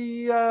want to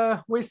be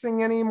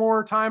wasting any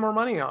more time or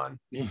money on.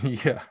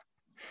 Yeah.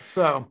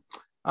 So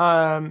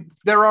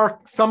there are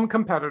some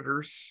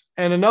competitors,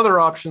 and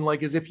another option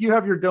is if you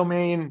have your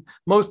domain,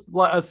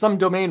 some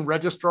domain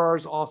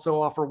registrars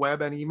also offer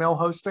web and email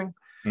hosting.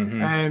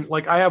 Mm-hmm. And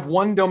I have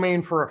one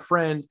domain for a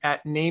friend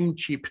at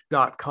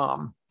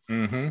namecheap.com.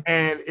 Mm-hmm.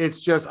 And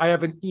it's just, I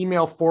have an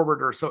email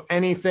forwarder. So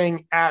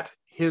anything at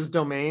his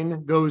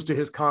domain goes to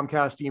his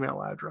Comcast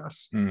email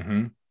address.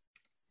 Mm-hmm.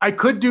 I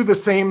could do the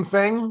same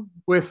thing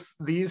with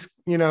these,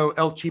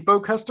 El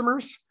Cheapo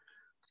customers,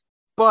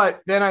 but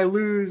then I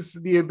lose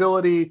the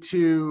ability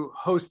to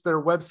host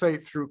their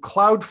website through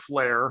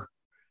Cloudflare,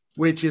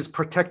 which is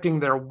protecting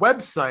their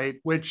website,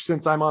 which,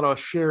 since I'm on a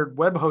shared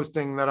web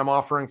hosting that I'm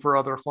offering for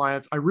other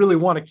clients, I really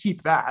want to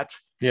keep that.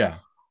 Yeah.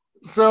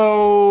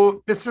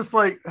 So it's just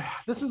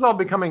this is all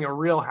becoming a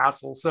real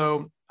hassle.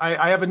 So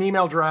I have an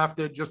email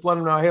drafted, just let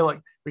them know, hey,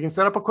 we can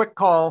set up a quick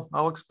call.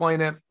 I'll explain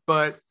it.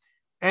 But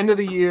end of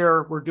the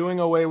year, we're doing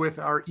away with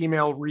our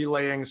email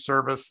relaying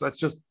service. That's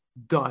just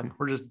done.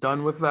 We're just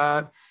done with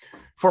that.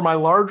 For my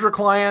larger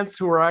clients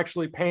who are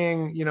actually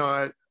paying,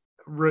 enough,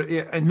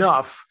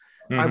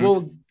 mm-hmm. I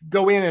will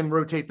go in and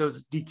rotate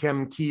those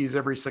DKIM keys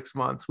every 6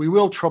 months. We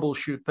will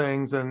troubleshoot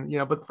things. And,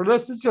 but for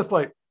this, it's just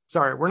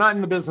sorry, we're not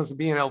in the business of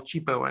being El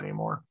Cheapo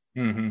anymore.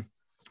 Mm-hmm.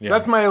 Yeah. So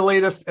that's my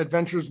latest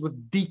adventures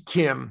with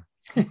DKIM.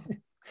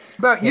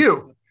 About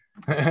you?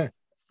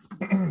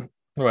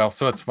 Well,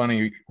 so it's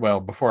funny. Well,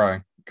 before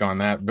I go on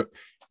that, but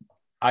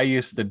I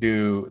used to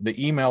do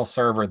the email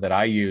server that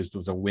I used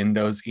was a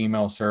Windows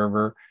email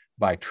server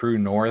by True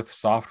North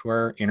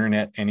Software,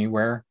 Internet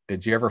Anywhere.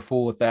 Did you ever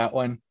fool with that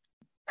one?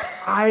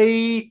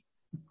 I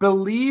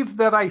believe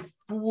that I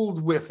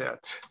fooled with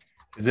it.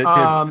 We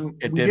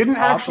didn't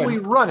actually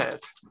run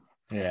it.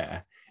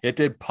 Yeah, it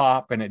did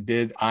pop and it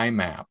did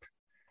IMAP.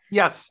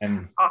 Yes.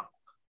 And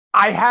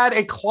I had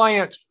a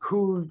client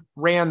who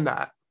ran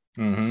that.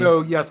 Mm-hmm.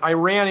 So yes, I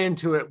ran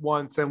into it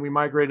once and we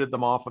migrated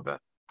them off of it.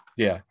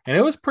 Yeah. And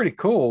it was pretty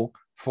cool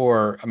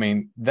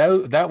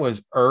that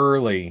was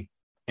early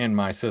in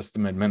my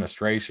system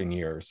administration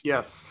years.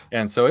 Yes.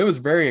 And so it was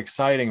very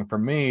exciting for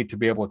me to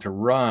be able to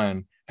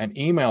run an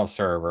email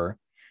server,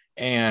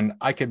 and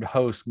I could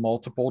host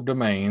multiple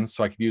domains.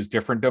 So I could use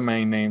different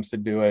domain names to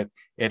do it.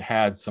 It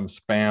had some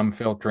spam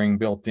filtering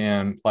built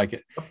in.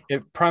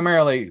 It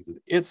primarily,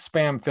 its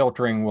spam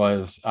filtering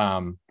was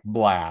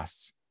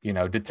blasts,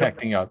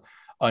 detecting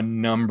a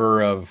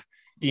number of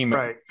email,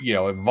 right.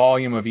 A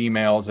volume of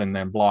emails, and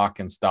then block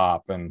and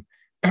stop and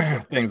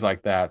things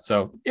like that.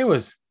 So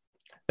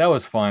that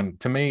was fun.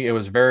 To me,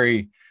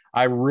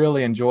 I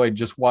really enjoyed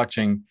just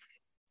watching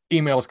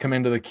emails come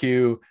into the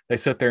queue. They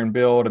sit there and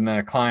build, and then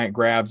a client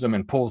grabs them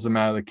and pulls them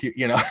out of the queue.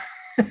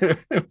 It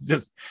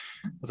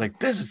was like,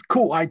 this is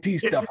cool IT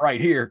stuff right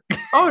here.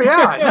 Oh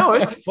yeah, no,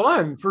 it's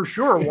fun for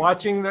sure.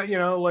 Watching that,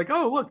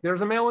 oh look,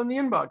 there's a mail in the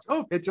inbox.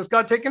 Oh, it just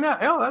got taken out.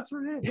 Oh, that's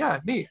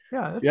neat.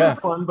 Yeah, that's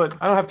fun. But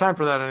I don't have time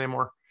for that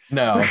anymore.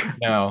 No,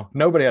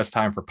 nobody has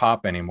time for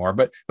pop anymore.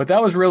 But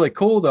that was really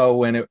cool though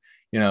when it,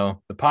 the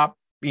pop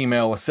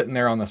email was sitting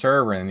there on the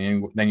server,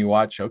 and then you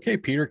watch, okay,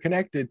 Peter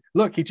connected.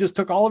 Look, he just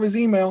took all of his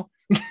email.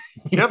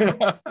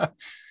 Yep.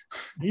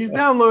 He's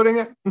downloading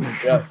it.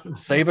 Yes.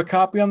 Save a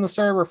copy on the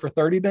server for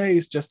 30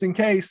 days, just in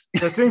case.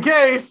 Just in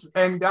case.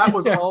 And that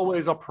was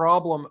always a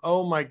problem.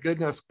 Oh my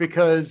goodness.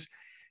 Because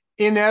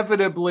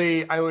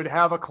inevitably I would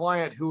have a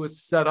client who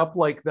was set up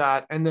like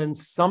that, and then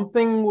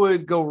something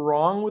would go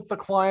wrong with the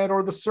client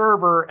or the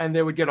server, and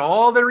they would get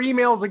all their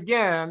emails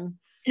again.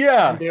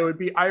 Yeah. And they would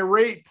be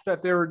irate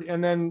that they were,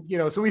 and then,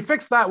 so we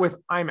fixed that with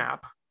IMAP.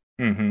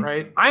 Mm-hmm.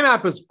 Right.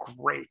 IMAP is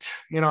great.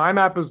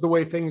 IMAP is the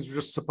way things are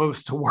just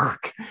supposed to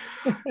work.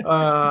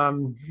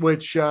 And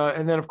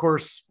then of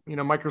course,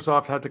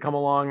 Microsoft had to come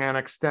along and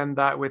extend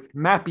that with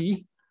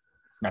MAPI.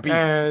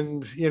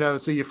 And,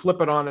 so you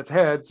flip it on its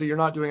head. So you're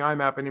not doing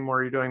IMAP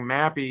anymore. You're doing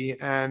MAPI,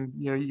 and,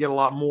 you get a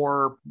lot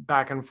more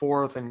back and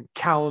forth and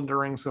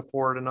calendaring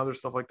support and other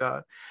stuff like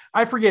that.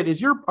 I forget,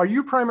 are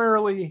you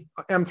primarily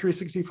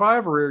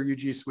M365 or are you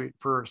G Suite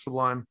for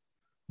Sublime?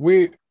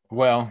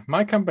 Well,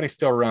 my company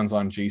still runs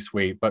on G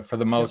Suite, but for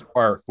the most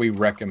part, we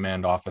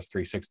recommend Office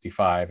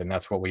 365, and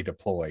that's what we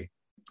deploy.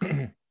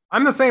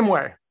 I'm the same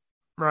way,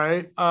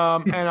 right?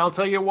 And I'll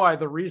tell you why.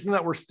 The reason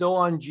that we're still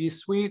on G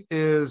Suite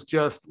is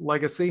just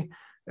legacy.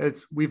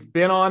 We've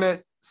been on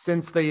it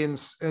since they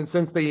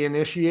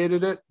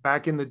initiated it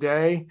back in the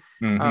day.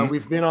 Mm-hmm.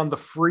 We've been on the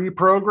free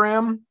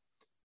program,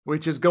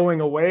 which is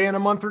going away in a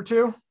month or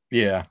two.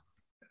 Yeah.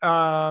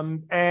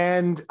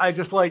 And I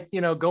just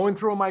going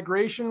through a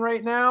migration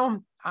right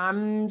now.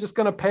 I'm just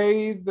going to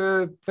pay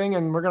the thing,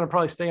 and we're going to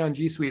probably stay on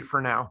G Suite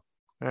for now.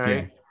 All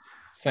right. Yeah.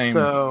 Same.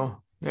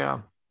 So, yeah.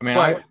 I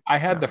mean, I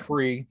had the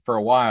free for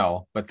a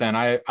while, but then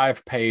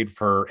I've paid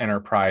for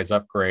enterprise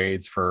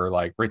upgrades for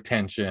like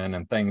retention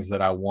and things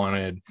that I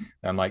wanted.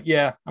 I'm like,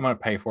 yeah, I'm going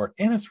to pay for it.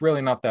 And it's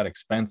really not that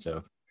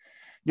expensive.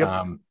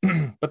 Yep.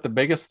 But the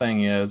biggest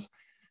thing is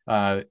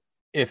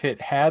if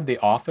it had the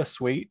Office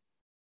suite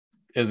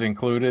is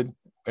included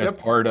as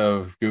part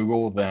of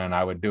Google, then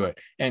I would do it.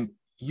 And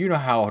you know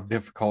how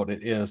difficult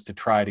it is to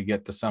try to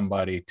get to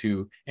somebody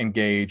to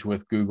engage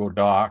with Google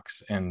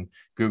Docs and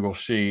Google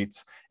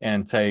Sheets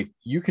and say,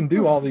 you can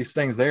do all these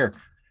things there.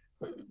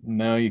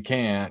 No, you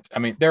can't. I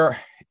mean,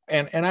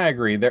 and I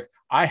agree there.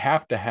 I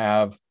have to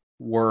have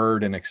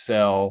Word and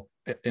Excel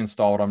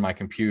installed on my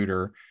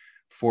computer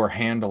for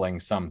handling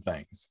some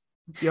things.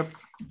 Yep.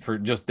 For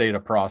just data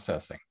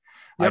processing.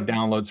 Yep. I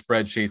download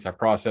spreadsheets, I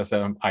process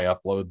them, I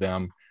upload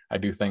them, I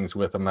do things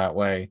with them that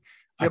way.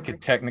 Yep. I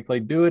could technically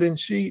do it in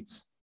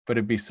Sheets, but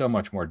it'd be so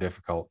much more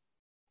difficult.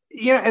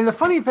 Yeah. And the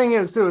funny thing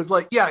is too, is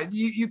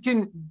you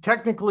can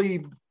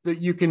technically,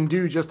 you can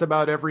do just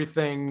about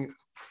everything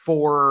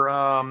for,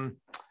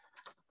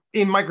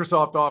 in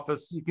Microsoft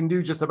Office, you can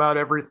do just about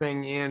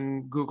everything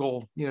in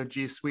Google,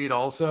 G Suite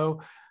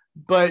also,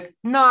 but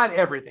not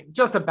everything,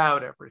 just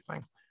about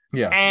everything.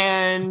 Yeah.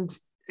 And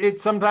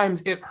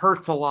sometimes it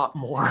hurts a lot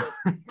more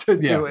to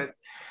do it.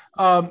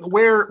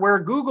 Where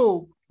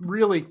Google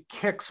really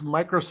kicks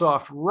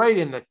Microsoft right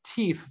in the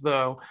teeth,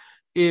 though,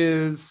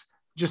 is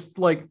just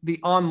like the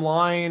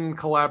online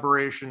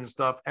collaboration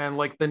stuff and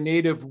like the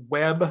native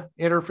web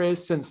interface.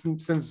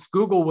 Since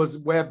Google was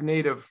web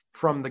native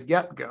from the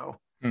get-go,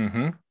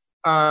 mm-hmm.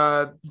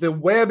 The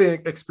web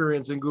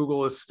experience in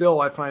Google is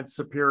still, I find,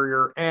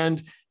 superior.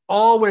 And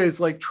always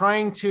like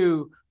trying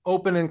to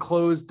open and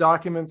close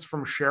documents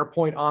from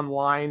SharePoint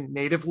online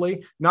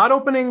natively, not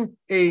opening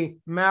a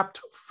mapped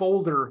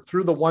folder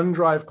through the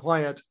OneDrive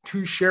client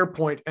to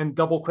SharePoint and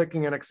double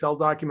clicking an Excel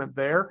document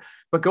there,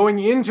 but going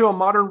into a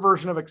modern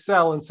version of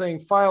Excel and saying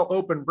file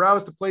open,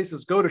 browse to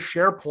places, go to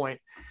SharePoint.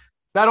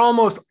 That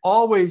almost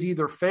always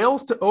either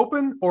fails to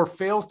open or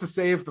fails to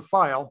save the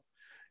file.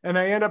 And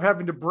I end up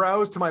having to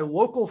browse to my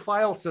local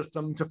file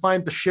system to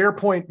find the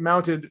SharePoint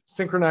mounted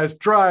synchronized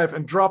drive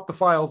and drop the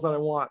files that I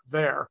want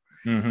there.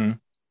 Mm-hmm.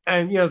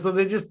 And, so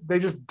they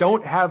just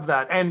don't have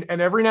that. And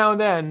every now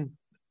and then,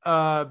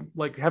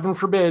 like heaven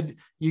forbid,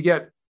 you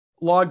get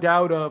logged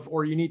out of,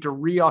 or you need to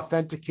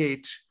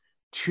re-authenticate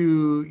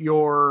to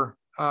your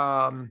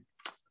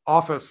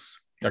Office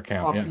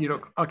account,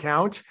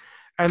 account,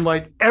 and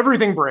like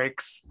everything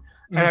breaks.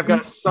 And I've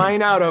got to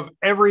sign out of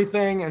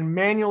everything and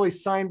manually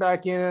sign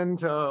back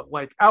into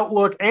like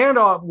Outlook and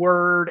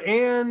Word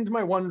and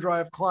my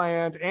OneDrive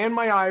client and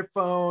my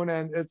iPhone.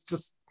 And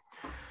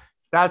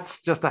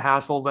that's just a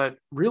hassle that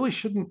really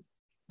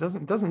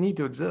doesn't need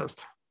to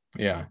exist.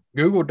 Yeah.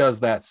 Google does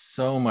that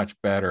so much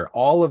better.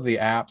 All of the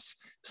apps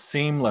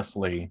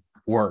seamlessly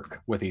work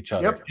with each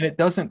other. Yep. And it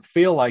doesn't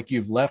feel like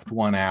you've left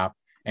one app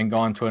and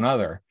gone to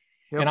another.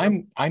 Yep.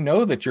 And I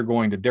know that you're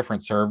going to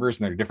different servers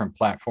and there are different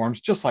platforms,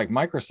 just like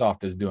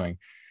Microsoft is doing.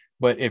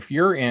 But if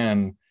you're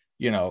in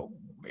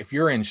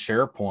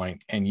SharePoint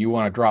and you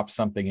want to drop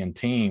something in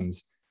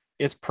Teams,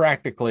 it's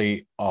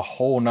practically a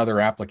whole nother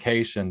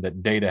application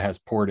that data has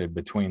ported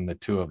between the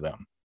two of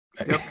them.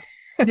 Yep.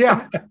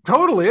 Yeah,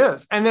 totally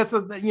is. And that's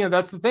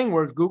the thing,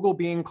 where Google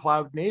being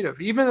cloud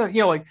native, even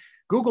like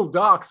Google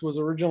Docs was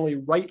originally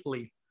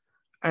Writely.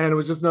 And it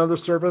was just another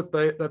service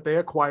that they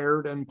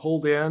acquired and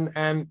pulled in,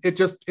 and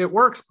it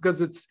works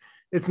because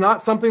it's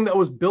not something that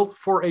was built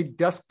for a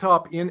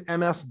desktop in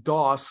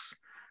MS-DOS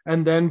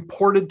and then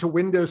ported to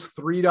Windows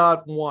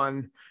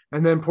 3.1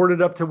 and then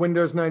ported up to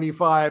Windows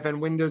 95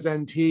 and Windows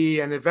NT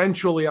and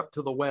eventually up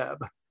to the web.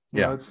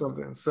 It's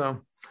something.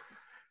 So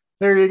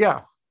there you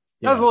go.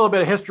 That was a little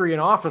bit of history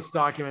and Office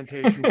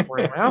documentation for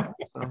you.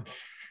 So.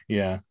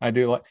 Yeah, I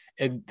do.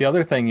 And the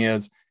other thing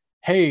is,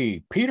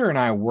 hey, Peter and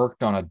I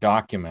worked on a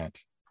document.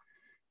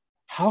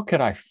 How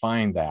could I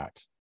find that?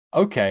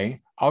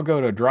 Okay, I'll go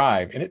to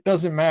Drive, and it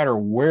doesn't matter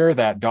where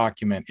that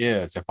document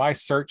is. If I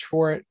search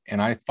for it and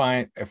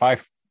if I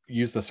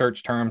use the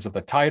search terms of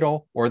the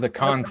title or the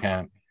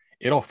content,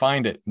 it'll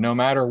find it no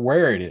matter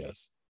where it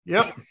is.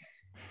 Yep.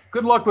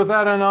 Good luck with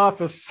that in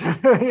Office.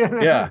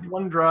 Yeah.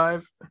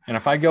 OneDrive. And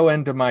if I go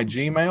into my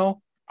Gmail,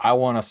 I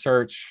want to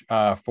search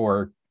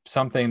for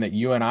something that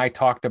you and I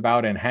talked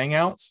about in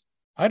Hangouts.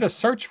 I just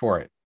search for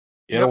it.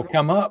 It'll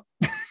come up.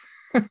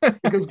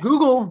 Because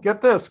Google,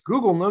 get this,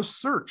 Google knows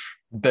search.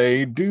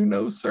 They do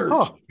know search.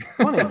 Oh,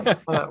 funny how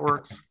that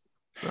works.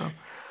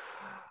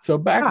 So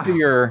back to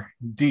your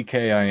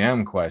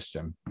DKIM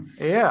question.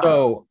 Yeah.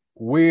 So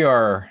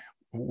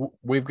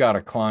we've got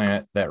a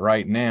client that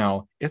right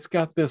now it's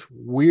got this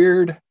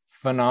weird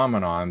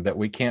phenomenon that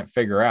we can't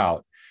figure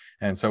out.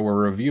 And so we're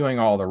reviewing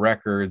all the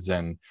records,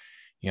 and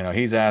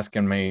he's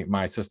asking me,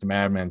 my system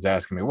admin's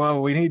asking me,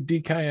 well, we need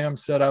DKIM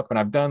set up, and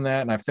I've done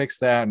that and I fixed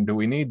that. And do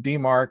we need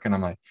DMARC? And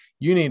I'm like,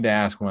 you need to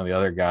ask one of the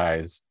other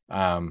guys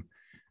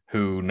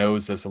who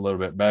knows this a little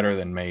bit better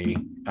than me,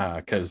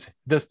 because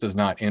this does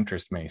not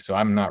interest me. So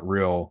I'm not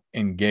real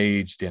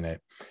engaged in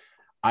it.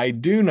 I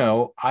do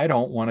know I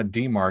don't want a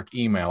DMARC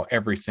email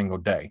every single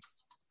day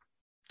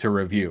to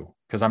review,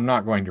 because I'm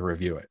not going to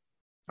review it.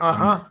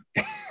 I'm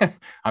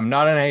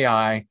not an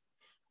AI.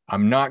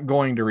 I'm not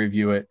going to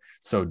review it.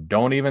 So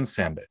don't even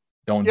send it.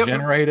 Don't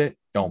generate it.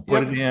 Don't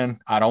put it in.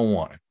 I don't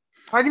want it.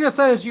 I can just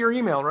send it to your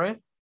email, right?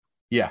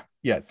 Yeah.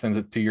 It sends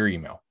it to your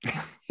email.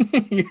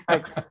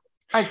 Thanks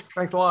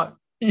a lot.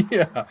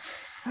 Yeah.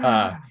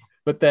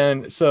 But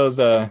then, so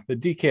the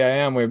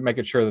DKIM, we're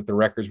making sure that the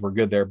records were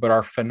good there. But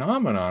our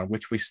phenomenon,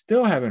 which we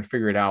still haven't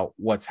figured out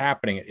what's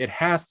happening, it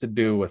has to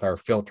do with our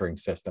filtering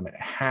system. It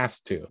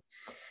has to.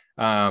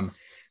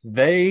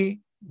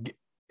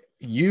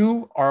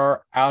 You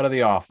are out of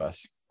the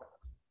office.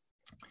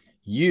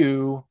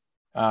 You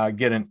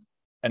get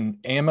an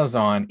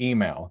Amazon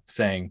email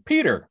saying,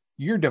 Peter,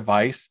 your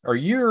device or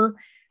your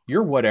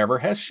whatever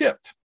has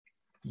shipped.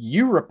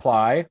 You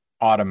reply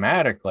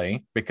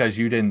automatically, because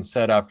you didn't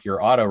set up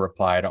your auto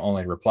reply to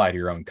only reply to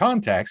your own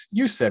contacts.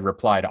 You said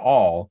reply to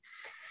all.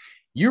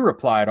 You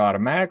replied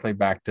automatically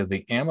back to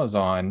the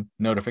Amazon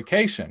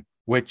notification,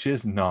 which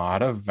is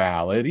not a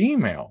valid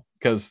email,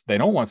 because they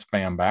don't want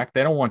spam back.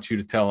 They don't want you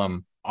to tell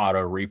them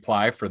auto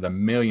reply for the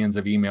millions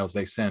of emails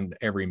they send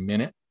every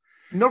minute.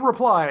 No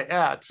reply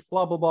at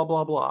blah, blah, blah,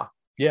 blah, blah.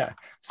 Yeah.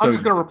 So I'm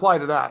just going to reply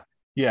to that.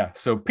 Yeah.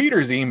 So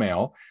Peter's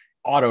email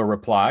auto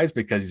replies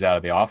because he's out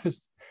of the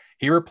office.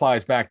 He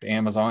replies back to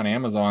Amazon.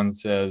 Amazon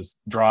says,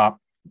 drop.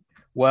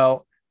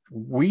 Well,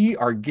 we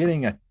are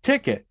getting a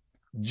ticket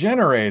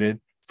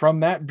generated from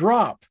that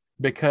drop,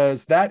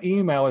 because that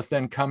email is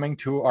then coming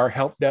to our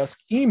help desk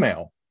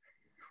email.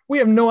 We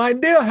have no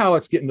idea how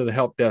it's getting to the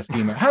help desk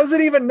email. How does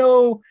it even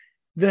know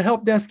the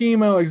help desk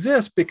email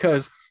exists?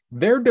 Because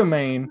their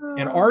domain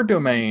and our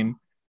domain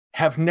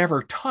have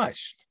never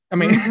touched. I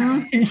mean,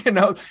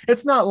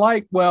 it's not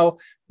like, well,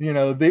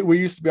 we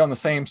used to be on the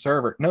same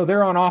server. No,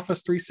 they're on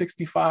Office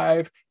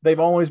 365. They've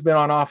always been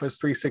on Office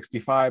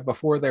 365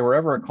 before they were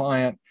ever a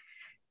client.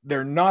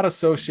 They're not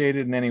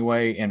associated in any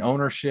way in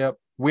ownership.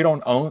 We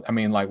don't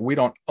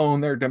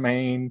own their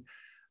domain.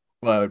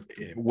 But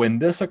when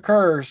this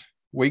occurs,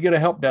 we get a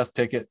help desk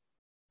ticket,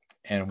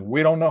 and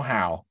we don't know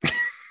how.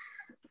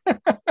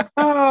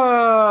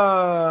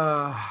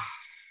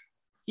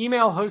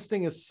 Email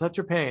hosting is such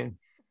a pain.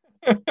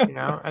 And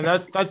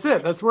that's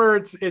it. That's where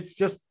it's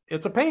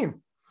a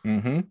pain.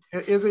 Mm-hmm.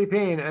 It is a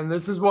pain. And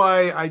this is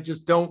why I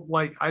just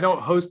I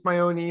don't host my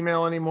own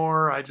email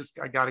anymore. I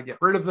got to get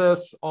rid of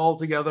this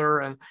altogether.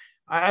 And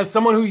as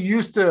someone who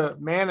used to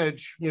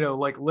manage,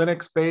 like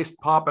Linux-based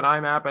POP and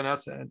IMAP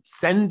and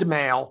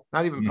SendMail,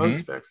 not even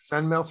Postfix,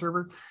 SendMail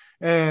server,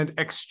 and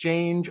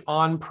Exchange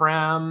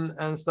on-prem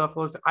and stuff,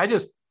 I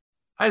just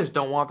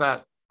don't want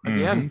that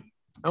again.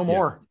 No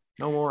more.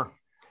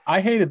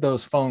 I hated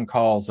those phone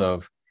calls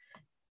of,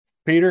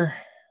 Peter,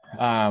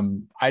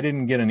 I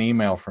didn't get an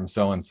email from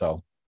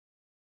so-and-so.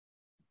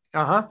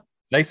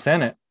 They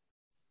sent it.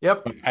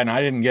 Yep. And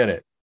I didn't get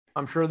it.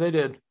 I'm sure they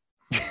did.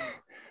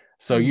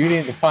 So you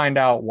need to find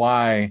out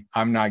why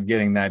I'm not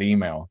getting that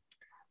email.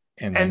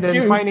 And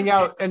then finding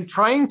out and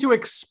trying to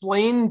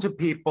explain to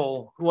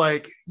people,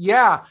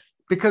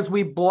 because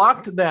we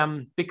blocked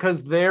them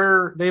because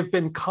they've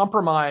been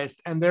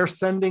compromised and they're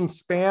sending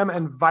spam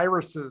and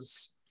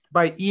viruses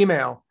by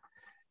email.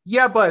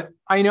 Yeah, but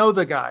I know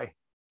the guy.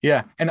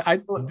 Yeah. And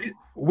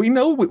we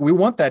know we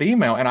want that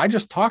email. And I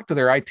just talked to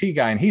their IT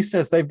guy and he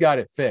says they've got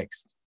it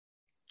fixed.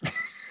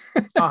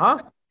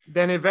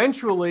 Then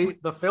eventually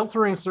the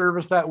filtering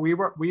service that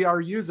we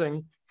are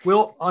using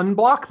will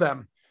unblock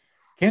them.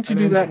 Can't you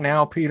do that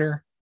now,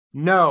 Peter?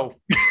 No.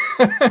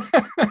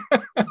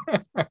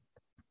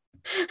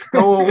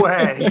 Go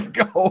away.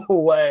 Go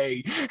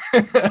away.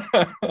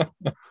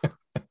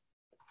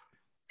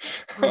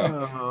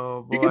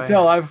 Oh, boy. You can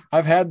tell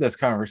I've had this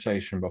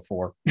conversation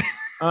before.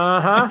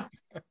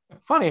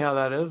 Funny how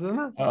that is, isn't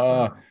it?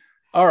 All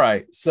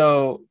right.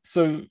 So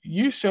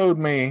you showed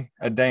me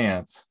a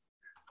dance.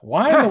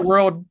 Why in the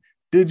world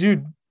did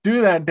you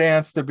do that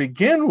dance to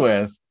begin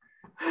with?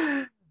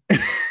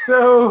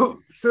 So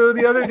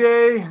the other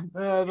day,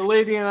 the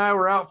lady and I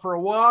were out for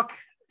a walk,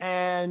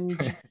 and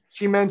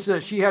she mentioned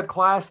that she had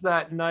class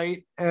that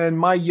night, and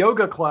my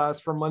yoga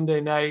class for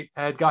Monday night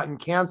had gotten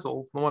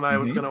canceled, the one I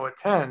was going to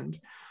attend.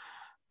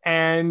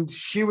 And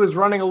she was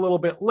running a little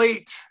bit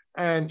late,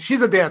 and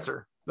she's a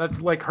dancer.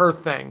 That's like her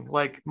thing.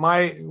 Like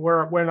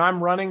when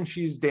I'm running,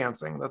 she's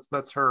dancing.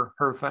 That's her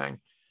thing.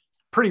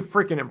 Pretty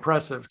freaking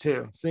impressive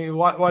too. See,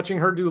 watching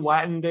her do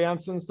Latin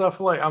dance and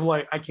stuff, I'm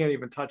like, I can't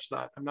even touch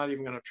that. I'm not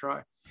even going to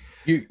try.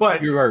 You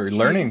are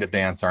learning to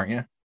dance, aren't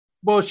you?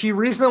 Well, she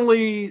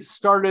recently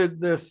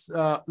started this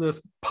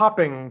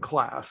popping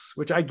class,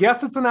 which I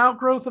guess it's an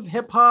outgrowth of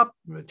hip hop,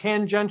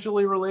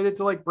 tangentially related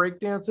to like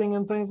breakdancing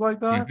and things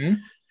like that. Mm-hmm.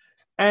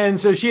 And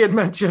so she had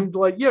mentioned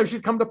like,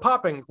 she'd come to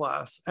popping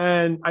class,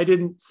 and I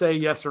didn't say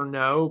yes or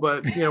no,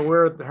 but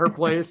we're at her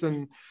place,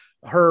 and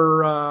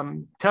her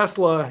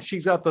Tesla,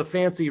 she's got the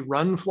fancy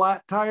run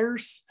flat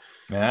tires,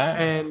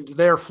 and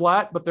they're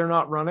flat, but they're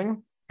not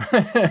running.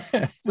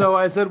 So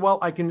I said, well,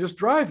 I can just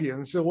drive you.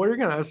 And so what are you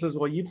going to? I says,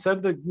 well, you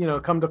said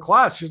that, come to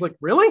class. She's like,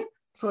 really?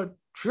 So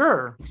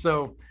sure.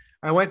 So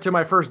I went to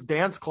my first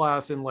dance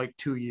class in like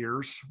 2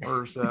 years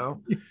or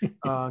so,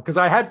 because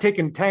I had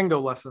taken tango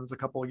lessons a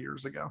couple of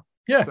years ago.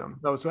 Yeah. So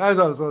that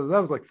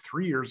was like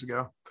 3 years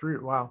ago.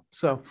 Wow.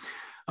 So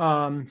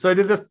I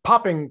did this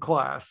popping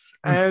class,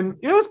 and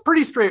it was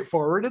pretty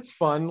straightforward. It's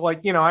fun.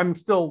 Like, I'm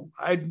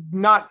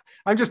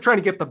just trying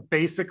to get the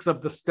basics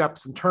of the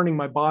steps and turning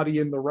my body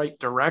in the right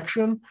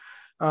direction.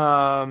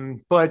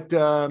 But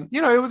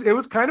it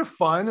was kind of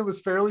fun. It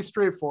was fairly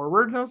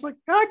straightforward. And I was like,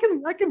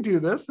 I can do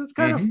this. It's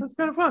kind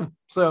of fun.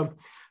 So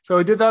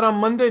I did that on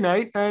Monday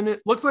night, and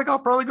it looks like I'll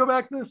probably go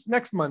back this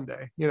next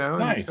Monday,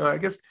 Nice. So I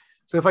guess,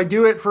 so if I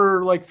do it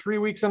for like 3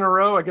 weeks in a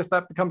row, I guess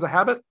that becomes a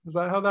habit. Is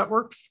that how that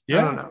works? Yeah.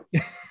 I don't know.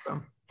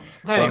 So,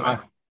 anyway.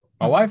 Well,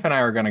 my wife and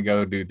I are going to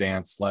go do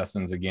dance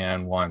lessons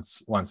again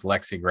once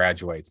Lexi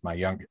graduates, my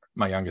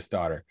youngest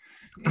daughter.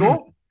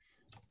 Cool.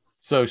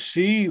 So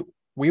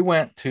we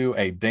went to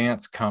a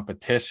dance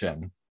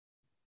competition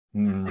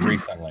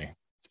recently.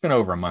 It's been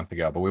over a month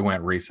ago, but we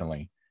went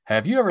recently.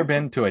 Have you ever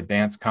been to a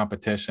dance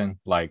competition,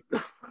 like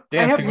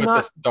Dancing with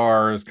the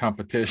Stars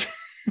competition?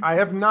 I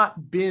have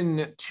not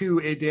been to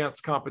a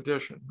dance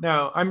competition.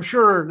 Now, I'm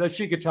sure that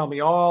she could tell me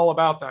all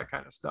about that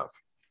kind of stuff,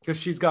 because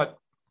she's got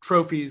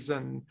trophies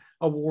and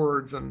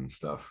awards and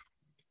stuff.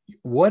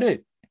 What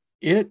it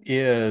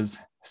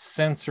is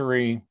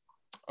sensory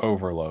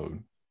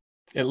overload.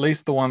 At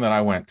least the one that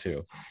I went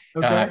to.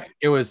 Okay.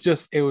 It was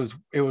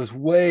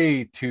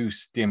way too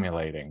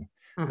stimulating.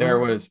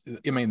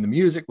 Mm-hmm. The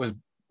music was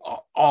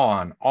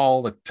on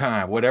all the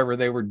time, whatever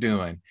they were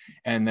doing.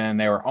 And then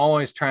they were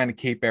always trying to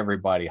keep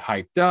everybody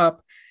hyped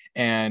up.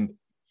 And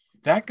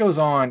that goes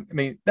on. I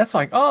mean, that's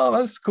like, oh,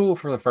 that's cool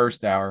for the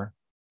first hour.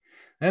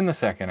 Then the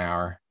second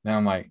hour, then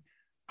I'm like,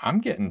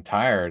 I'm getting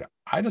tired.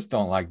 I just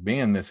don't like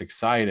being this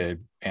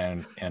excited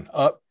and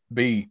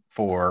upbeat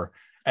for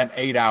an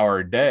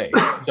 8-hour day.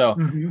 So,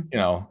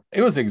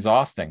 it was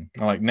exhausting.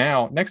 I'm like,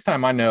 now, next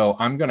time I know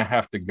I'm going to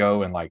have to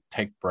go and like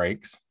take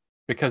breaks,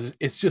 because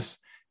it's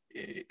just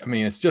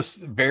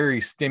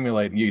very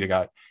stimulating. You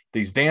got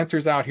these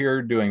dancers out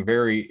here doing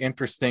very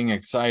interesting,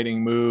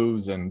 exciting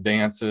moves and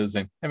dances.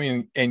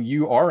 And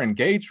you are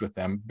engaged with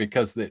them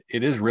because it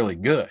is really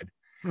good,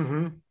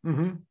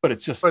 but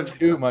it's just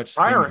too much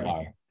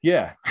stimuli.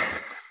 Yeah.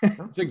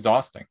 It's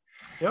exhausting.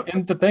 Yep.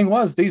 And the thing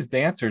was, these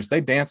dancers,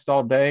 they danced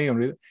all day,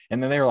 and then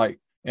they were like,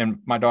 and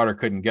my daughter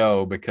couldn't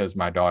go because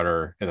my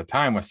daughter at the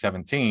time was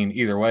 17.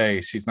 Either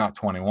way, she's not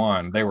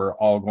 21. They were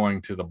all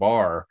going to the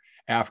bar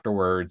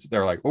afterwards.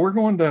 They're like, well, we're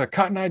going to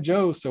Cotton Eye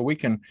Joe so we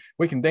can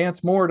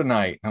dance more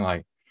tonight. I'm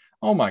like,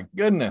 oh my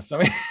goodness. I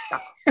mean,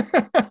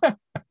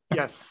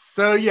 yes.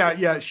 So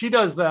yeah, she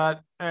does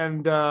that,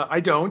 and I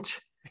don't.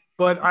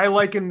 But I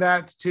liken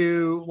that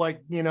to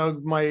like,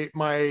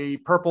 my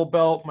purple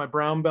belt, my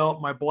brown belt,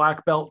 my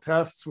black belt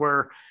tests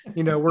where,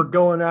 we're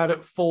going at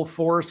it full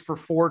force for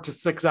 4 to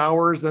 6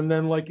 hours. And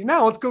then like,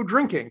 now let's go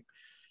drinking.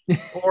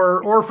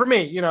 or for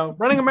me,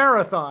 running a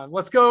marathon,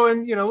 let's go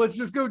and, let's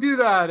just go do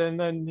that. And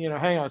then,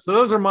 hang on. So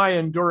those are my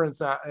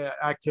endurance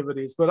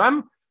activities. But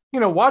I'm,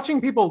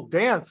 watching people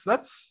dance.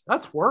 That's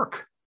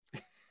work.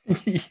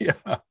 Yeah.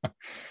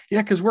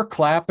 Because we're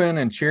clapping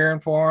and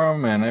cheering for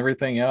them and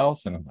everything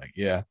else. And I'm like,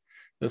 yeah.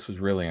 This was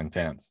really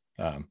intense.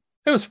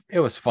 It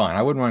was fun.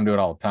 I wouldn't want to do it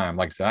all the time.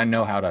 Like I said, I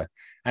know how to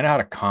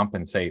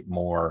compensate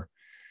more.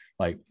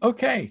 Like,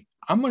 okay,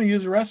 I'm going to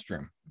use the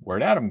restroom.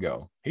 Where'd Adam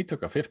go? He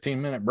took a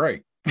 15-minute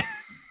break.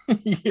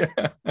 Yeah.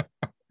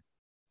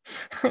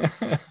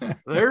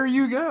 There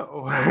you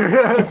go.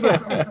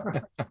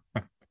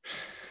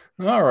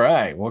 All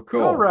right. Well,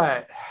 cool. All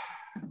right.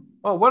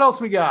 Well, what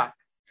else we got?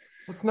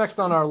 What's next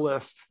on our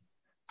list?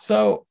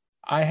 So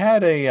I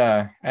had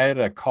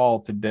a call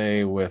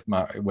today with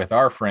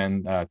our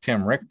friend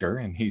Tim Richter,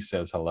 and he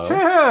says hello.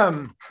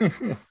 Tim.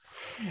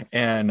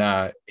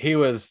 And he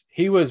was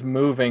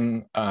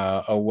moving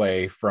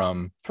away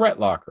from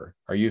ThreatLocker.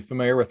 Are you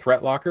familiar with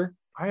ThreatLocker?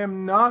 I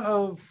am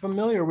not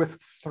familiar with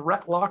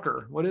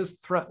ThreatLocker. What is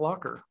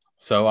ThreatLocker?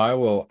 So I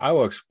will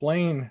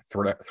explain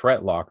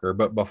ThreatLocker,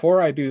 but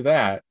before I do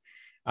that,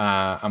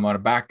 I'm going to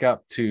back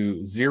up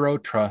to Zero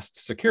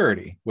Trust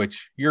Security,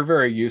 which you're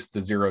very used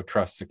to Zero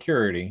Trust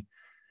Security.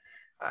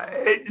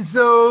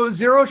 So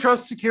Zero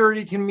Trust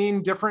Security can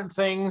mean different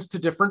things to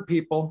different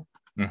people,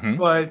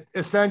 but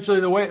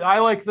essentially the way I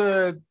like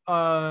I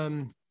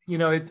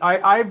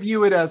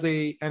view it as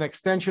an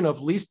extension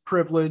of least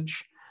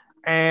privilege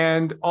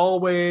and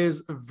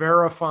always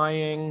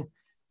verifying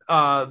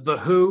the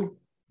who.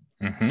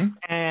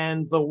 And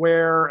and the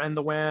where and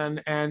the when,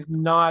 and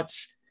not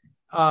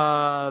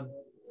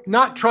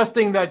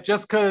trusting that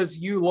just because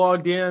you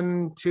logged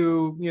in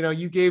to,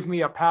 you gave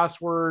me a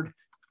password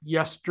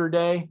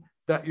yesterday,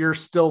 that you're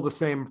still the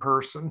same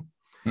person.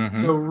 Mm-hmm.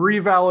 So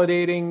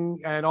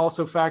revalidating and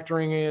also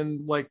factoring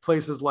in like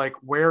places like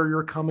where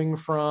you're coming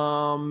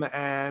from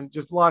and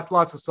just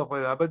lots of stuff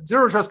like that. But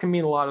zero trust can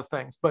mean a lot of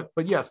things. But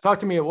yes, talk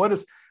to me. What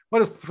does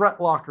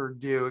ThreatLocker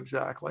do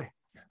exactly?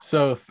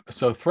 So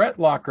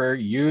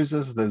ThreatLocker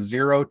uses the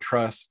zero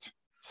trust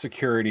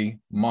security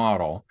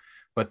model,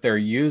 but they're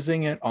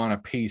using it on a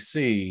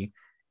PC,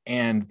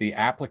 and the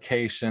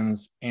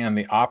applications and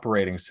the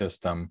operating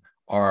system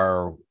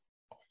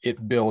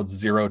it builds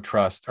zero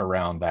trust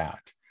around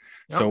that.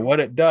 Yep. So what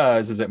it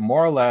does is it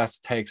more or less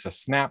takes a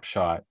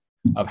snapshot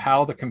of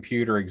how the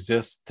computer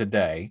exists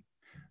today,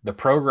 the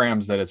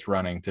programs that it's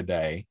running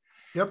today,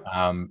 yep.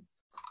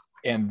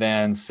 And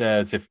then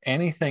says, if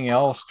anything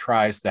else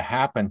tries to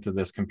happen to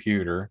this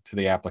computer, to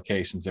the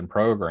applications and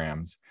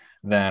programs,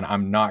 then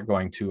I'm not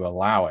going to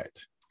allow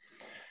it.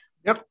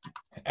 Yep.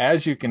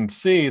 As you can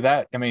see,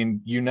 that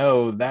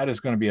is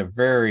going to be a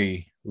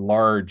very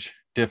large,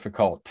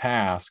 difficult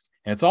task.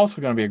 And it's also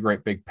going to be a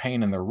great big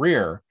pain in the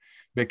rear,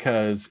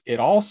 because it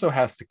also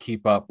has to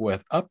keep up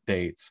with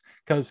updates,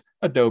 because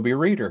Adobe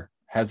Reader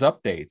has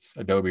updates.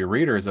 Adobe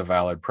Reader is a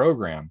valid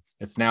program.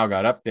 It's now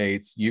got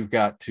updates. You've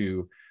got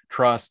to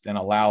trust and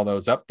allow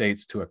those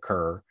updates to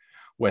occur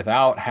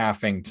without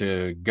having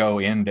to go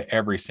into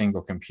every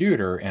single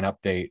computer and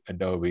update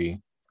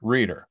Adobe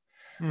Reader.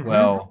 Mm-hmm.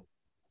 Well,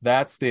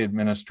 that's the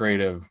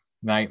administrative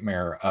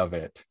nightmare of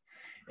it.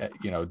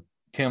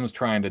 Tim's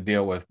trying to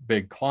deal with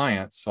big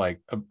clients,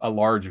 like a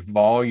large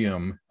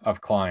volume of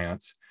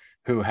clients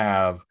who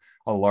have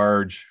a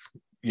large,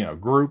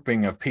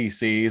 grouping of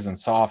PCs and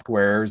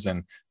softwares,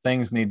 and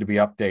things need to be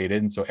updated.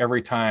 And so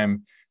every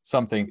time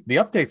the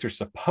updates are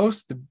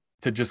supposed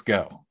to just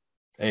go.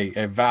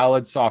 A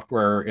valid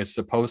software is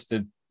supposed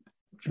to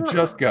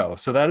just go.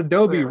 So that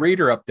Adobe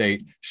Reader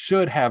update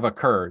should have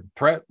occurred.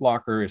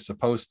 ThreatLocker is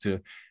supposed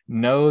to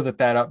know that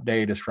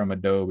update is from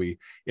Adobe.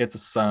 It's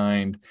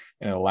assigned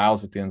and it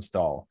allows it to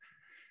install.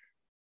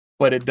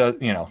 But it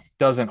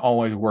doesn't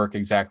always work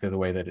exactly the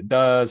way that it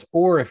does.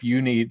 Or if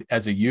you need,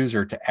 as a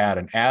user, to add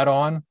an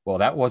add-on, well,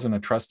 that wasn't a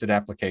trusted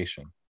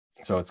application.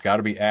 So it's got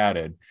to be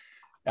added.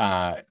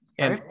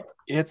 And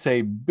it's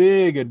a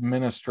big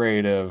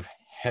administrative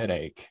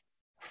headache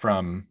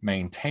from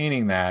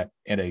maintaining that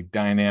in a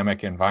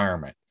dynamic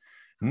environment.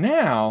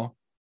 Now,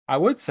 I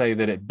would say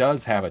that it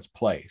does have its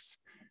place.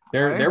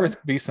 There would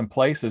be some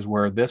places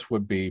where this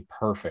would be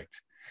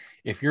perfect.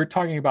 If you're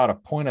talking about a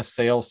point of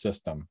sale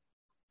system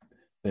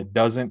that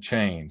doesn't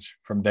change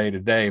from day to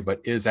day,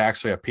 but is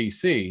actually a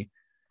PC,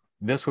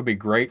 this would be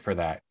great for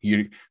that.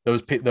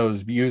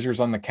 Those users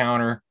on the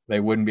counter, they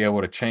wouldn't be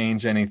able to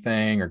change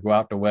anything or go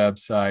out to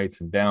websites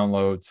and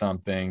download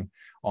something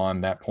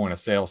on that point of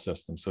sale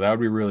system. So that would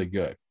be really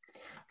good.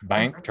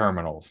 Bank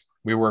terminals.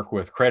 We work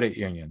with credit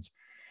unions.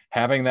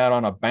 Having that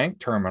on a bank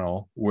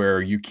terminal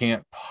where you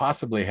can't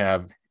possibly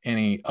have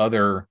any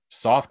other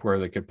software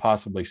that could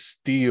possibly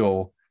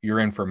steal your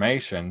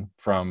information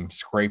from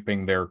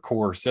scraping their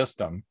core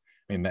system.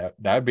 I mean,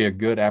 that'd be a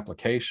good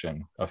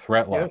application of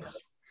ThreatLocker. Yes,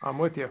 I'm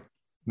with you.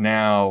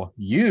 Now,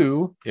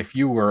 if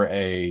you were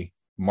a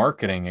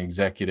marketing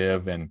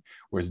executive and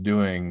was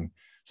doing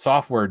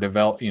software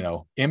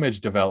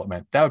image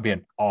development, that would be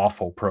an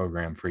awful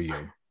program for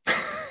you.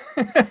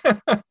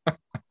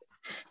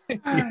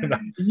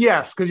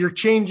 Yes, because you're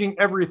changing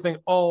everything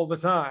all the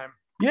time.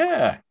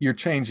 Yeah, you're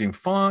changing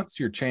fonts,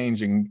 you're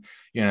changing,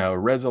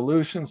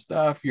 resolution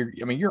stuff.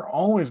 You're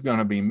always going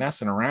to be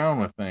messing around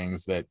with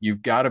things that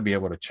you've got to be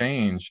able to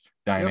change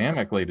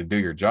dynamically to do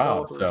your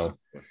job.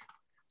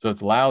 So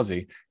it's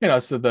lousy.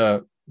 So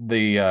the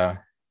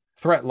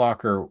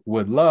ThreatLocker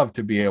would love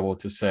to be able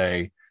to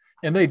say,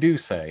 and they do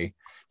say,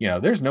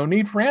 there's no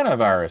need for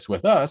antivirus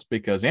with us,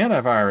 because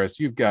antivirus,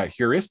 you've got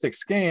heuristic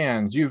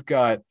scans, you've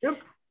got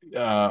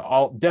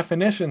all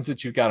definitions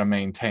that you've got to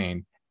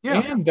maintain.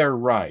 Yeah. And they're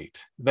right.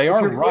 They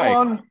are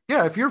right.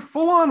 If you're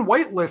full on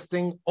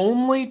whitelisting,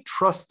 only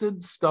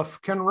trusted stuff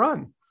can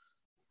run.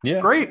 Yeah.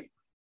 Great.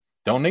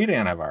 Don't need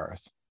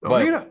antivirus.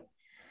 Don't need it.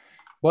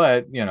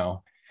 But,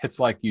 it's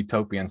like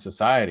utopian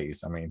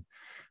societies. I mean,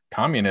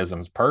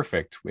 communism's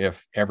perfect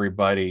if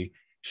everybody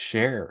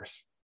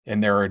shares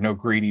and there are no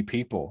greedy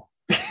people.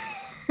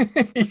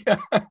 Yeah.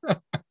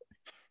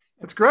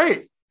 It's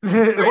great.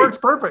 It works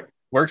perfect.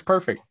 Works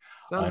perfect.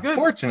 Sounds good.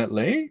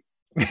 Unfortunately,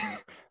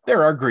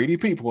 there are greedy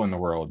people in the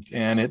world,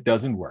 and it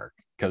doesn't work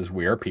because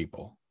we are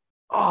people.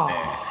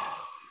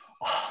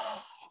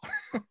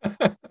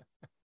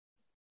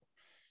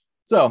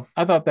 So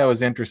I thought that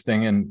was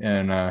interesting,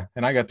 and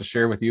I got to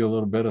share with you a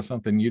little bit of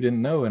something you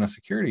didn't know in a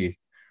security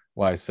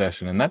wise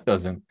session, and that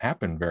doesn't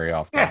happen very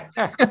often.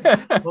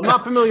 Well, I'm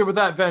not familiar with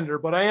that vendor,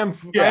 but I am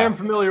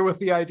familiar with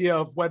the idea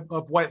of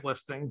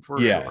whitelisting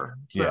for sure.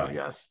 So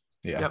yes.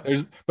 Yeah.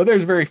 Yep.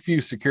 There's very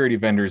few security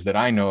vendors that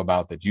I know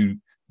about that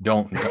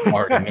don't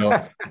already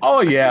know.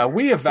 Oh yeah,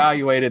 we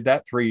evaluated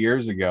that 3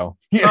 years ago.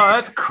 Yeah. Oh,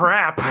 that's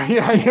crap.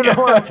 Yeah, you don't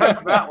want to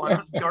touch that one.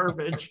 That's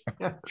garbage.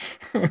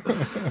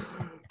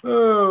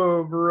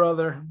 Oh,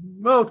 brother.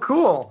 Well,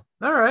 cool.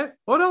 All right.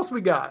 What else we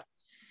got?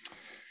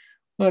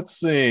 Let's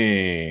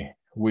see.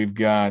 We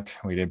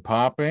did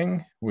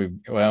popping.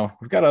 We've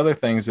got other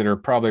things that are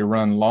probably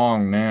run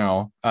long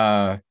now.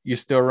 You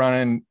still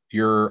running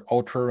your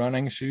ultra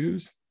running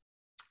shoes?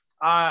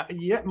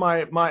 Yeah,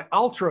 my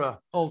ultras.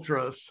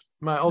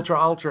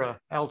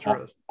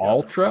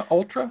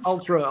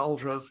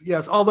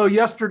 Yes. Although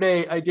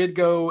yesterday I did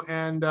go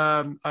and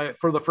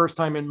for the first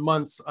time in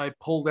months, I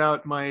pulled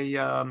out my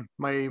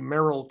my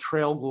Merrell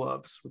trail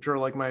gloves, which are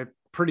like my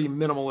pretty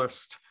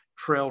minimalist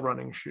trail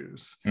running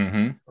shoes.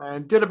 Mm-hmm.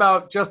 And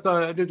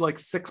I did like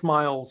 6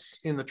 miles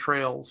in the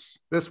trails.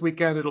 This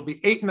weekend it'll be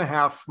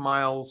 8.5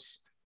 miles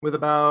with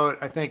about,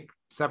 I think,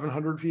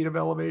 700 feet of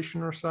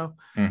elevation or so.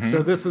 Mm-hmm. So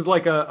this is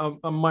like a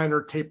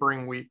minor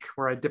tapering week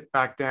where I dip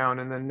back down,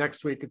 and then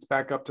next week it's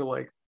back up to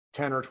like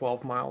 10 or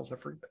 12 miles. I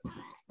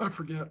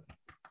forget.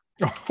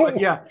 But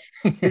yeah,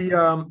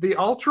 the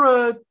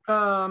Ultra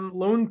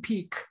Lone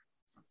Peak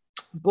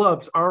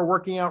gloves are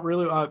working out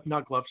really.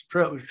 Not gloves,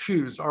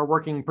 shoes are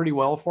working pretty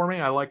well for me.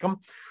 I like them.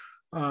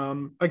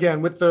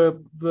 Again, with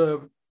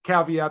the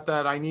caveat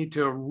that I need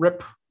to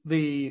rip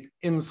the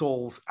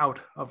insoles out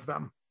of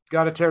them.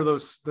 Got to tear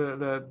those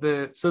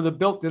the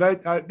built.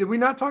 Did we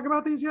not talk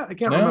about these yet? I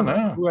can't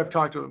remember who I've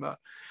talked to about.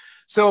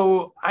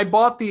 So I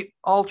bought the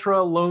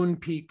Ultra Lone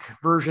Peak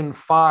version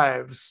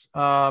 5s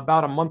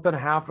about a month and a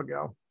half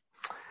ago,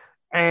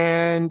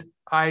 and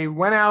I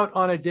went out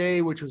on a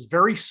day which was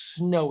very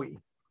snowy,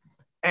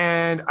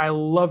 and I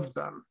loved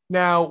them.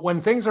 Now, when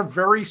things are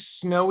very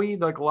snowy,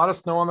 like a lot of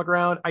snow on the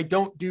ground, I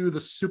don't do the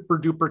super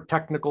duper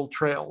technical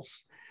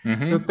trails.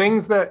 Mm-hmm. So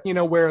things that,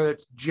 where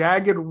it's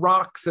jagged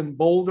rocks and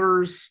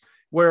boulders,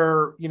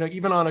 where,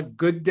 even on a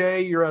good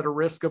day, you're at a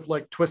risk of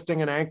like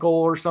twisting an ankle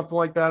or something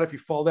like that if you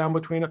fall down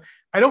between them.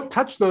 I don't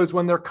touch those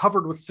when they're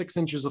covered with 6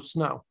 inches of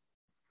snow.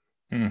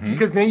 Mm-hmm.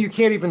 Because then you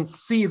can't even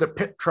see the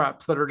pit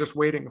traps that are just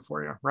waiting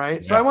for you, right?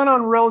 Yeah. So I went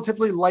on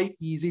relatively light,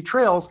 easy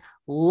trails,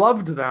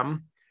 loved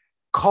them,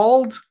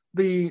 called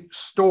the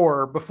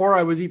store before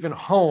I was even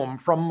home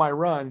from my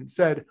run,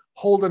 said,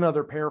 hold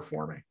another pair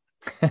for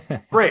me.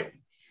 Great.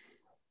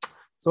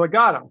 So I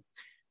got them.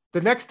 The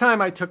next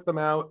time I took them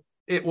out,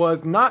 it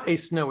was not a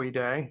snowy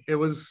day. It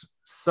was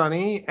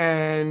sunny,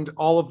 and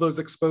all of those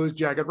exposed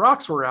jagged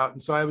rocks were out.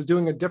 And so I was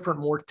doing a different,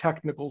 more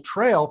technical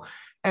trail,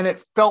 and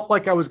it felt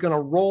like I was going to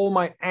roll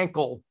my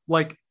ankle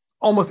like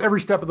almost every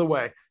step of the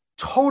way.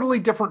 Totally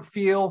different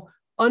feel,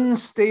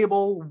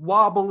 unstable,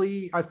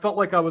 wobbly. I felt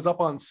like I was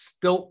up on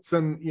stilts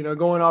and,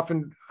 going off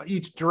in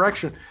each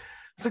direction.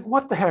 It's like,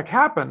 what the heck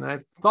happened? And I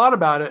thought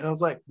about it, and I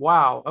was like,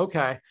 wow,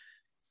 okay.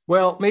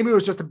 Well, maybe it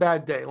was just a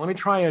bad day. Let me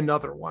try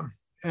another one.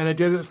 And I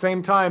did it at the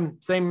same time,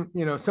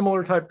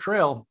 similar type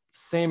trail,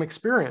 same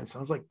experience. I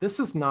was like, this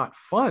is not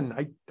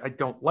fun. I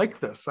don't like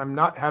this. I'm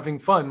not having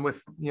fun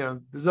with, this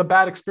is a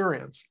bad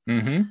experience.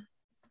 Mm-hmm.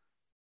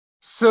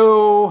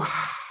 So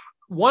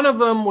one of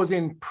them was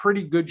in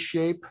pretty good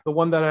shape. The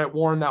one that I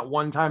worn that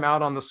one time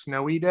out on the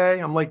snowy day,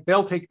 I'm like,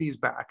 they'll take these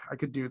back. I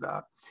could do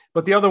that.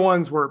 But the other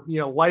ones were,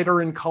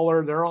 lighter in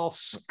color. They're all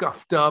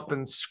scuffed up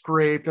and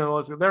scraped. And I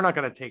was like, they're not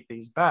going to take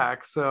these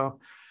back. So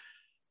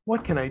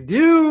what can I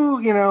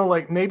do?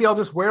 Like maybe I'll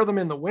just wear them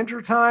in the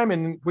wintertime,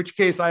 in which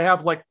case I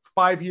have like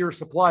 5-year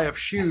supply of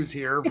shoes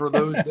here for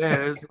those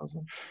days.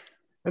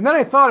 And then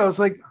I was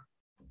like,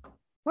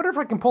 wonder if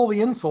I can pull the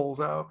insoles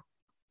out.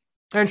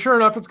 And sure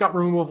enough, it's got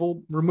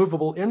removable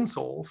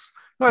insoles.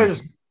 I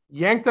just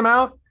yanked them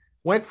out,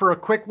 went for a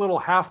quick little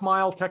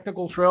half-mile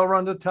technical trail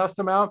run to test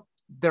them out.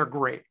 They're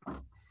great.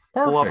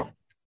 Perfect. Love them.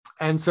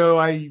 And so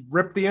I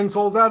ripped the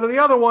insoles out of the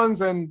other ones,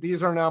 and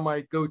these are now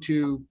my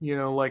go-to,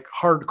 like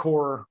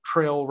hardcore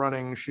trail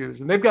running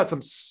shoes. And they've got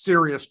some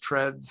serious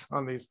treads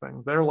on these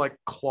things. They're like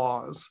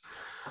claws.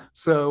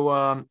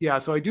 So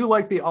so I do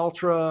like the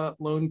Ultra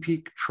Lone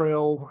Peak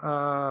Trail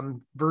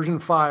version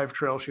 5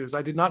 trail shoes.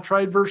 I did not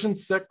try version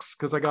 6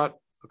 because I got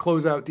a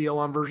closeout deal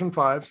on version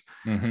 5s,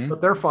 mm-hmm.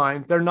 but they're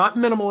fine. They're not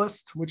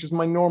minimalist, which is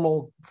my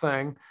normal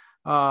thing.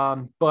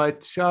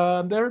 But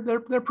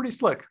they're pretty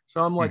slick.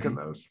 So I'm liking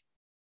mm-hmm. those.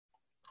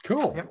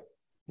 Cool.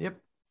 Yep.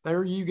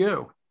 There you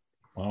go.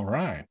 All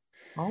right.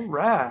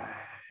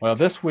 Well,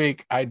 this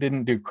week I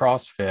didn't do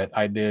CrossFit.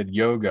 I did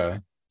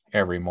yoga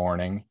every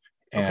morning.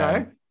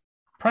 And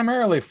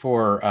primarily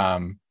for, I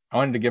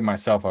wanted to give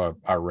myself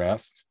a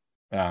rest.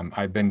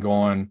 I'd been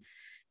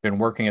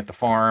working at the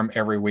farm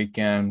every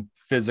weekend,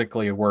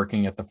 physically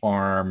working at the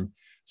farm.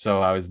 So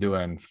I was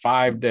doing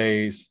 5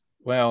 days,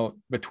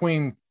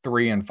 between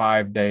 3 and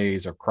 5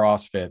 days of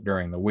CrossFit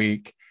during the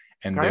week,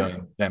 and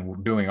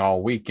doing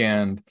all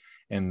weekend,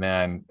 and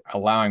then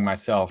allowing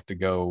myself to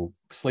go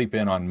sleep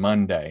in on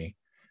Monday,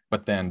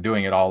 but then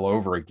doing it all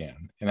over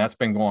again. And that's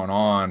been going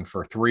on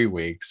for 3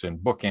 weeks, and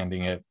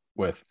bookending it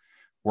with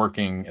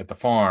working at the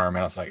farm.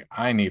 And I was like,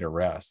 I need a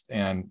rest,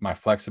 and my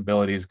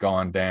flexibility's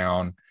gone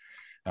down.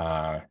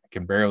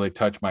 Can barely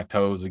touch my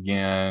toes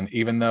again,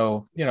 even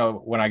though,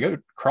 when I go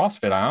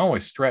CrossFit, I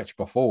always stretch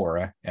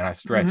before and I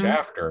stretch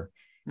after,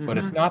 but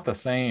it's not the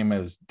same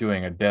as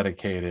doing a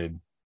dedicated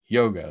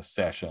yoga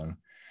session.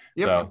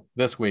 Yep. So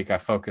this week I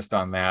focused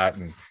on that,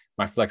 and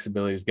my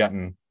flexibility has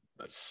gotten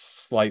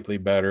slightly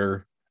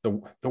better.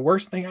 The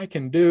worst thing I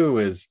can do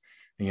is,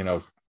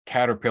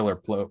 caterpillar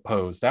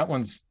pose. That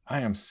one's,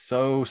 I am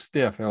so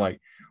stiff. They're like,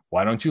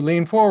 why don't you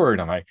lean forward?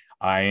 I'm like,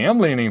 I am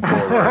leaning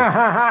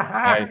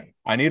forward.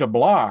 I need a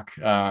block.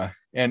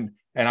 And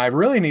I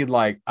really need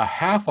like a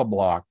half a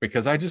block,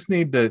 because I just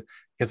need to,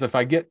 because if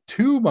I get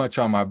too much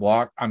on my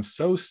block, I'm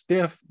so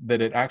stiff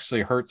that it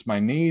actually hurts my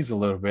knees a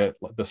little bit,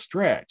 the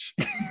stretch.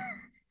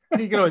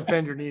 You can always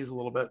bend your knees a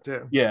little bit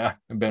too. Yeah,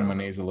 and bend my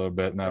knees a little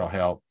bit, and that'll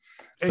help.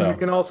 And you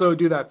can also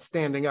do that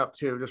standing up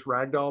too, just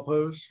ragdoll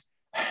pose.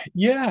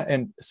 Yeah,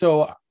 and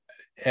so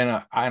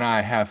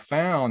I have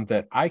found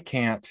that I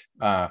can't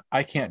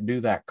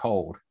do that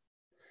cold.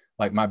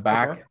 Like my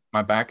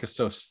back is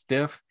so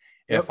stiff.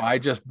 If I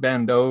just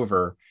bend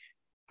over,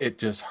 it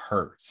just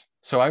hurts.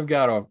 So I've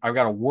got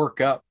to work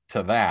up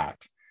to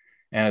that.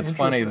 And it's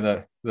funny,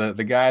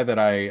 the guy that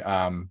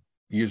I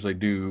usually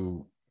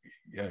do,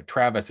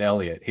 Travis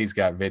Elliott, he's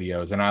got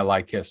videos and I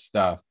like his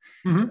stuff.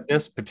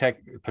 This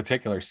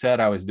particular set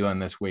I was doing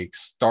this week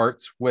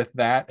starts with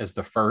that as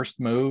the first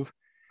move.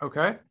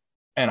 Okay.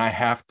 And I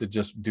have to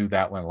just do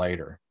that one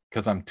later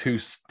because I'm too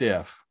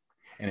stiff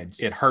and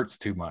it hurts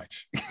too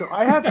much. So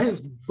I have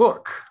his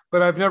book,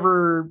 but I've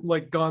never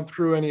gone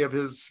through any of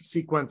his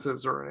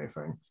sequences or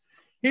anything.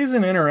 He's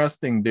an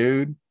interesting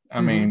dude.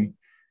 I mean,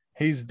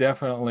 he's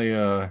definitely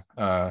a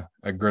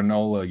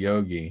granola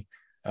yogi.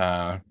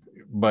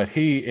 But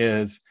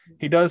he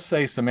does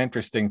say some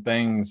interesting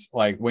things,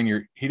 like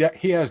when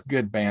he has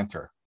good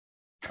banter.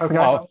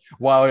 Okay.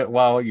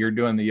 While you're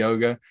doing the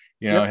yoga,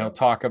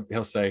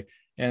 he'll say,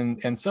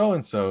 and so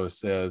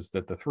says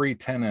that the three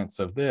tenets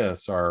of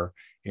this are,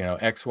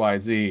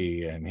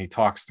 XYZ, and he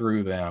talks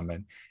through them,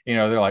 and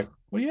they're like,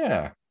 well,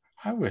 yeah,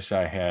 I wish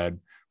I had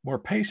more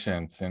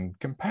patience and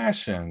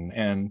compassion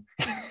and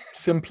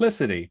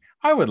simplicity.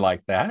 I would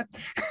like that.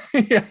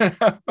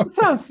 It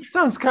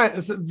sounds kind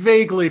of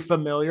vaguely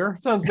familiar.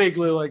 It sounds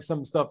vaguely like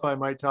some stuff I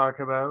might talk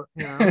about.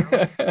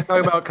 Talk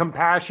about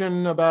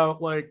compassion, about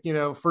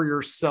for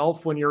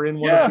yourself when you're in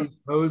one of these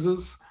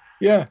poses.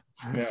 Yeah.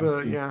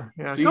 So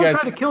don't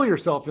try to kill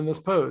yourself in this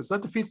pose.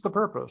 That defeats the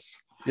purpose.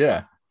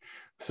 Yeah.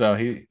 So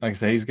he, like I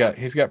say, he's got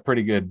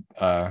pretty good.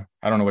 I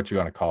don't know what you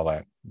want to call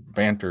that,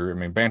 banter. I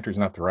mean, banter is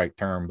not the right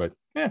term, but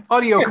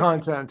audio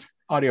content.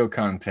 Audio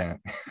content.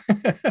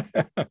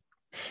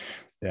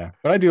 Yeah,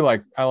 but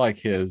I like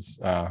his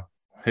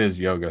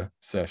yoga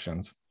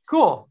sessions.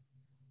 Cool.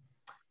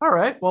 All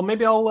right. Well,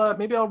 maybe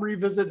I'll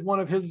revisit one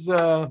of his.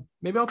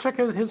 Maybe I'll check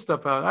his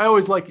stuff out. I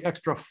always like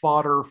extra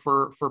fodder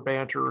for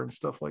banter and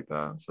stuff like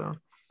that. So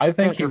I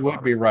think he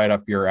would be right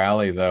up your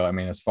alley, though. I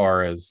mean, as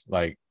far as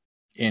like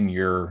in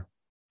your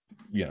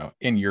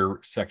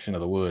section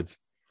of the woods.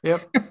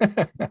 Yep.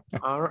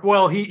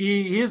 Well,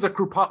 he is a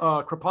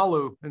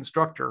Kripalu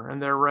instructor,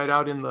 and they're right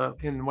out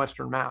in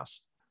Western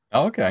Mass.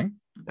 Oh, okay.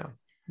 Yeah.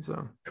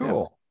 So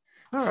cool.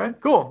 Yeah. All right.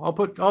 Cool. I'll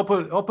put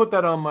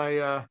that on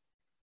my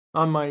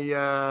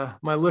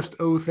list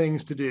of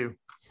things to do.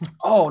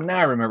 Oh, now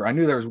I remember. I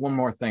knew there was one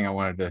more thing I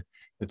wanted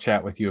to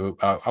chat with you.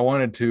 I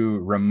wanted to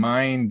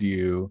remind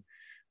you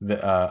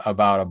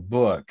about a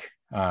book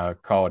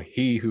called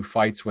 "He Who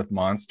Fights with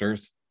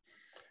Monsters."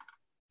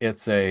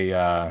 It's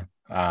of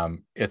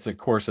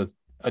course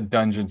a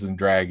Dungeons and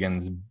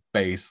Dragons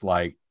base,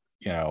 like,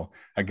 a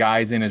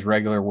guy's in his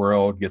regular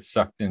world, gets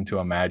sucked into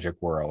a magic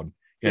world,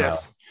 you know,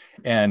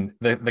 and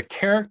the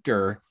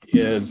character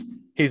he's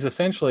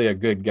essentially a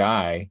good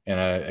guy and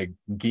a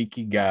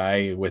geeky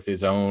guy with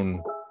his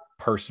own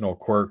personal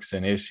quirks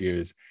and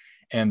issues.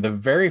 And the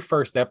very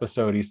first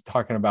episode, he's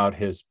talking about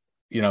his,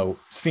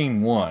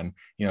 scene one,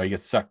 he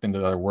gets sucked into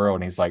the other world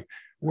and he's like,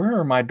 where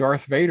are my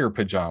Darth Vader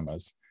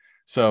pajamas?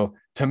 So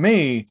to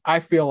me, I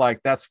feel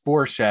like that's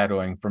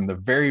foreshadowing from the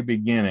very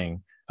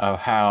beginning of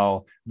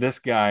how this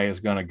guy is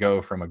going to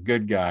go from a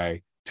good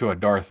guy to a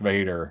Darth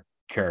Vader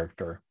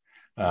character.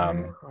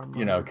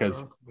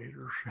 Because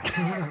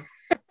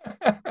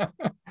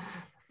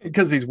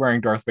he's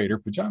wearing Darth Vader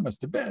pajamas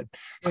to bed.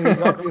 And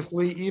he's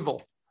obviously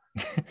evil.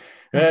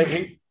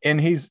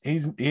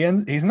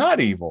 He's not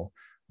evil,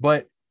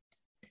 but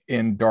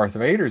in Darth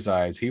Vader's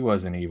eyes, he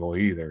wasn't evil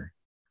either.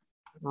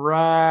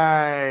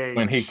 Right.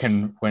 When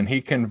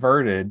he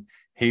converted,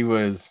 he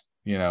was,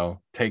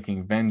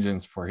 taking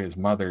vengeance for his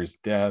mother's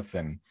death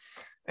and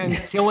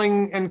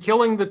killing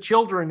the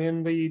children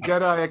in the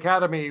Jedi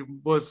Academy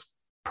was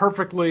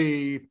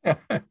perfectly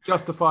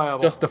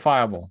justifiable.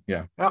 Justifiable,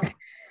 yeah. Yep.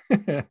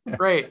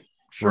 Great.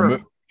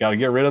 Sure. Got to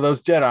get rid of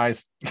those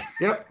Jedis.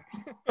 Yep.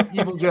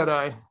 Evil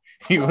Jedi.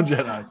 Evil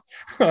Jedis.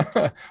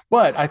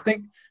 But I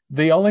think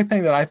the only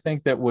thing that I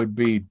think that would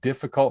be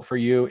difficult for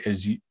you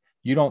is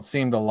you don't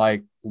seem to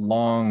like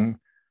long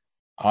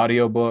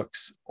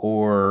audiobooks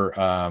or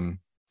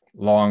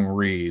long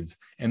reads.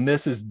 And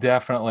this is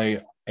definitely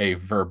a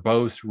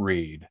verbose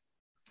read.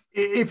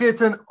 If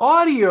it's an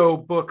audio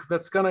book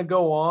that's going to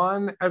go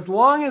on, as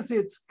long as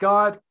it's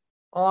got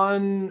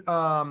on,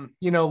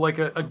 like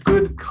a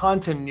good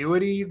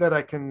continuity that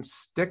I can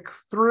stick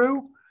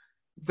through,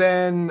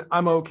 then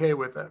I'm okay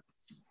with it.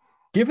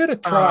 Give it a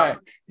try.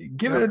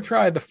 Give it a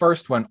try. The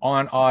first one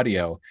on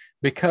audio,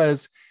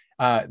 because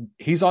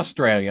he's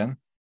Australian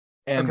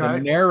and the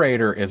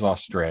narrator is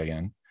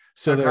Australian.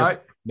 So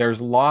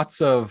there's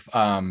lots of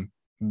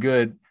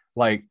good,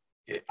 like,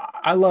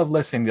 I love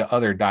listening to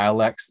other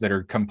dialects that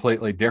are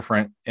completely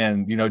different.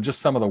 And, just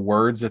some of the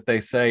words that they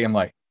say, I'm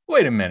like,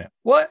 wait a minute,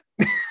 what?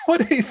 What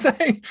did he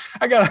say?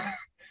 I gotta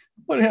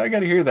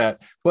hear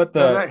that. But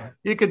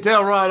you could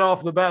tell right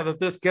off the bat that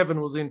this Kevin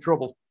was in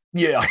trouble.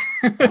 Yeah.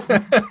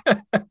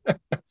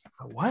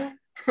 What?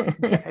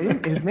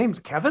 His name's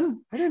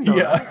Kevin? I didn't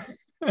know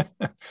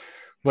that.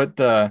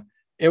 But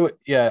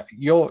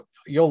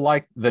you'll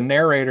like, the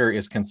narrator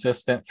is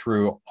consistent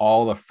through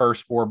all the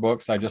first 4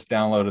 books. I just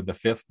downloaded the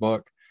 5th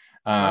book.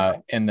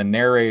 And the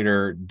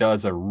narrator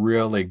does a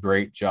really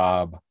great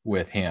job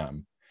with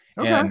him.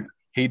 Okay. And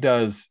he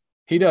does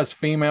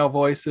female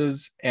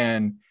voices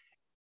and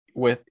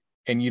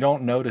you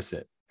don't notice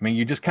it. I mean,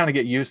 you just kind of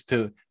get used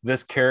to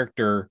this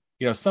character.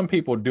 Some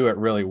people do it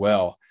really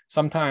well.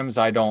 Sometimes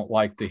I don't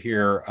like to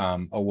hear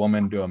a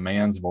woman do a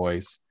man's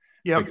voice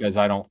because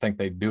I don't think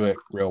they do it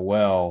real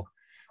well,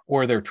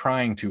 or they're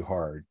trying too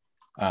hard.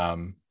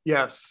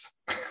 Yes.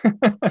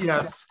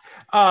 Yes.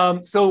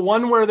 So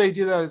one where they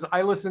do that is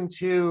I listen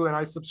to and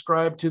I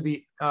subscribe to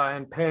the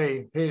and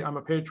pay. I'm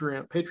a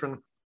patron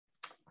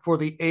for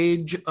the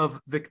Age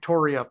of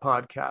Victoria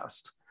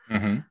podcast.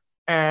 Mm-hmm.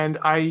 And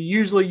I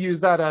usually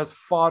use that as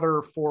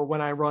fodder for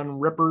when I run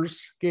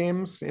Rippers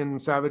games in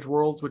Savage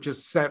Worlds, which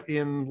is set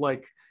in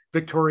like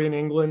Victorian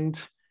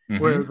England,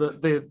 where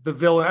the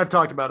villain, I've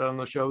talked about it on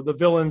the show, the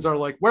villains are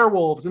like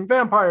werewolves and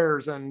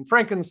vampires and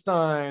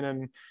Frankenstein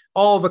and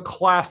all the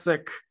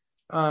classic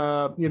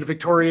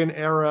Victorian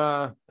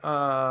era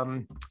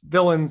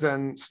villains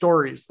and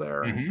stories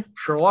there. Mm-hmm.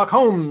 Sherlock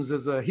Holmes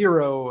is a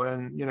hero,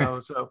 and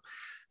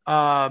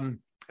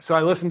so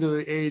I listen to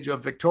the Age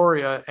of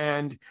Victoria,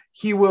 and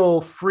he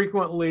will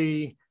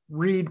frequently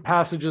read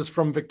passages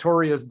from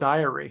Victoria's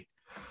diary.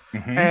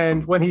 Mm-hmm.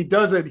 And when he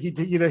does it, he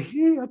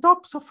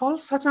adopts a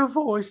falsetto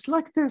voice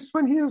like this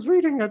when he is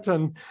reading it,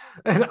 and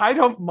I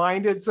don't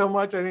mind it so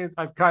much. I think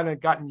I've kind of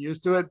gotten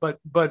used to it, but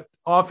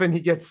often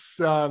he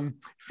gets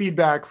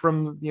feedback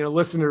from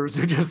listeners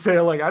who just say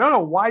like, I don't know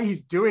why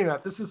he's doing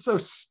that. This is so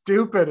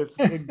stupid. It's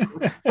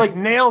like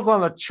nails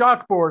on a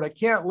chalkboard. I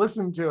can't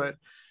listen to it.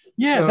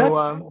 Yeah,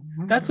 so,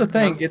 that's the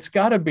thing. It's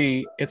got to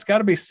be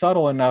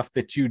subtle enough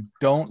that you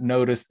don't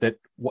notice that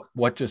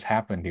what just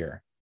happened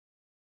here.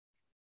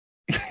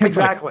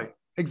 Exactly.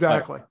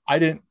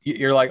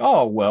 You're like,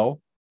 oh well,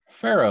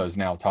 Pharaoh's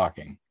now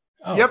talking.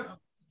 Oh. Yep.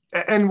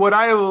 And what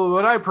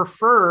I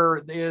prefer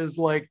is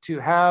like to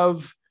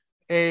have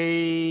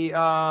a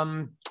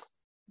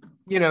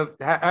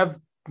have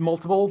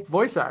multiple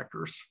voice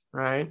actors,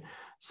 right?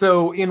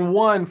 So in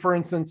one, for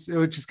instance,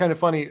 which is kind of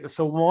funny.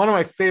 So one of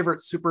my favorite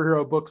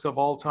superhero books of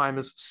all time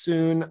is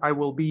Soon I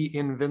Will Be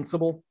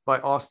Invincible by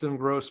Austin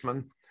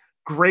Grossman.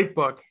 Great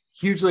book,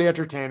 hugely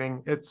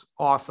entertaining. It's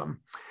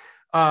awesome.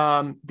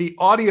 The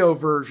audio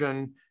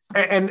version,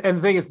 and the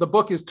thing is, the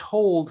book is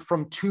told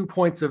from 2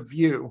 points of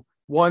view,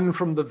 one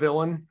from the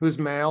villain who's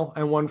male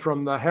and one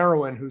from the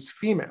heroine who's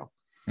female.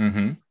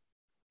 Mm-hmm.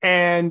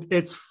 And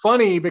it's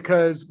funny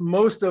because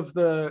most of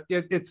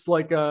it's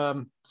like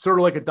sort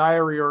of like a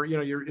diary, or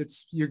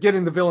you're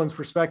getting the villain's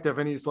perspective,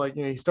 and he's like,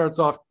 he starts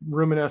off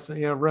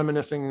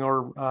reminiscing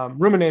or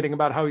ruminating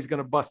about how he's going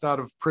to bust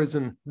out of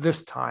prison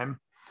this time.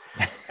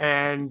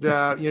 And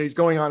he's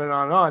going on and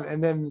on and on,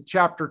 and then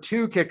chapter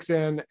 2 kicks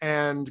in,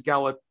 and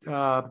Fatal,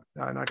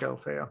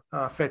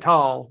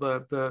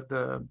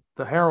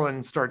 the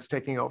heroine, starts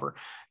taking over.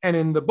 And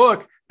in the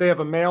book, they have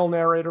a male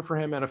narrator for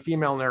him and a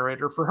female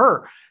narrator for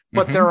her.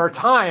 But there are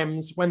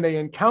times when they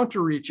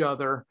encounter each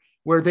other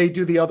where they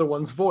do the other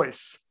one's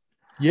voice.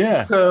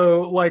 Yeah.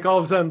 So like all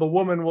of a sudden the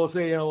woman will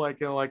say, oh,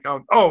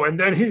 and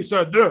then he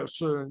said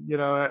this,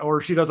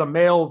 or she does a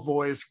male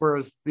voice,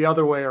 whereas the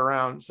other way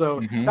around.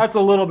 So that's a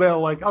little bit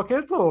like, okay,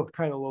 it's a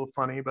little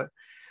funny, but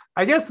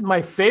I guess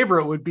my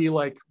favorite would be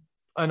like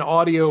an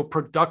audio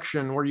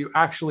production where you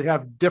actually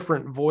have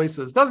different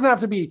voices. Doesn't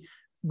have to be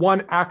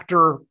one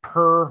actor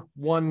per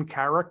one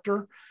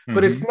character,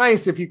 but it's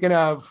nice if you can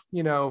have,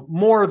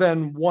 more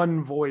than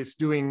one voice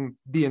doing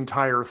the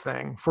entire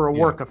thing for a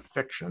work of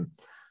fiction.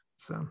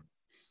 So.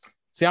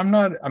 See, I'm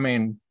not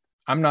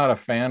a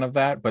fan of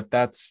that, but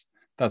that's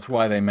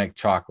why they make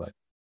chocolate.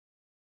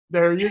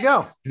 There you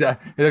go.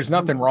 There's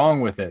nothing wrong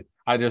with it.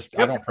 I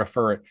don't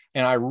prefer it.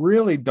 And I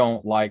really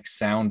don't like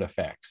sound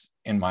effects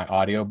in my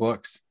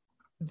audiobooks.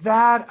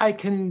 That I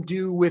can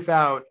do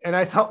without. And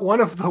I thought one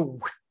of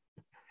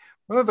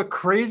the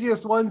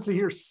craziest ones to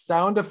hear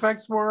sound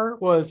effects for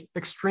was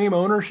Extreme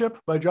Ownership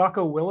by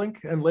Jocko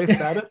Willink and Leif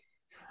Babbitt.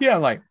 Yeah,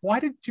 like,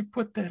 why did you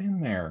put that in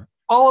there?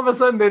 all of a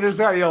sudden they just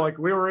had, like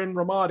we were in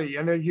Ramadi,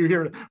 and then you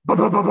hear boom,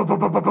 boom, boom, boom,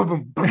 boom,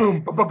 boom,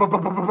 boom, boom,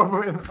 boom,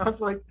 boom, and I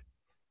was like,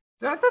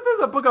 I thought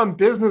there's a book on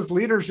business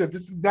leadership.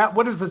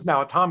 What is this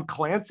now? A Tom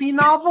Clancy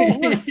novel?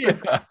 What is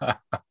this?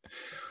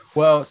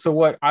 Well, so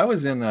what I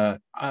was in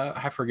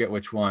I forget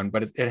which one,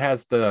 but it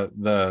has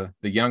the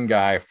young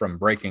guy from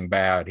Breaking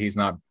Bad. He's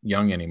not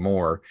young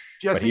anymore.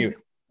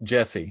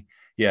 Jesse.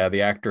 Yeah,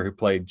 the actor who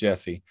played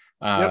Jesse.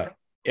 Yep.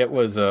 It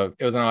was an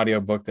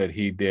audiobook that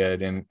he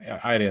did, and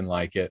I didn't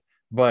like it,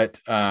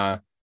 but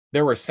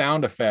there were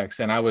sound effects,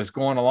 and I was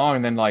going along,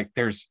 and then like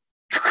there's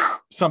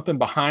something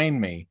behind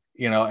me,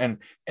 and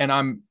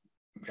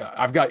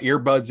I've got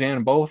earbuds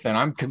in both, and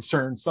I'm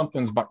concerned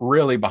something's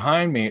really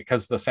behind me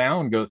because the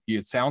sound goes.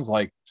 It sounds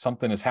like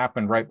something has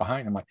happened right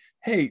behind. I'm like,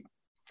 hey,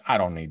 I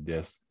don't need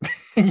this.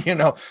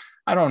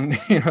 I don't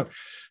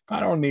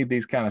need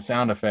these kind of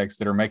sound effects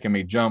that are making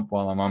me jump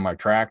while I'm on my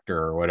tractor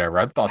or whatever.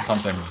 I thought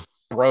something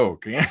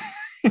broke. I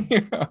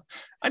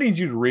need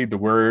you to read the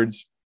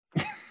words.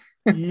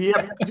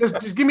 Yep.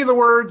 Just give me the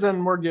words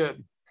and we're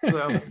good.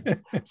 So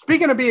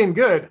speaking of being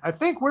good, I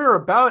think we're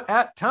about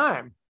at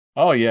time.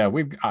 Oh yeah,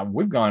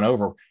 we've gone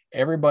over.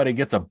 Everybody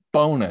gets a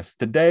bonus.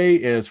 Today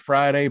is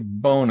Friday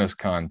bonus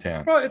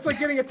content. Well, it's like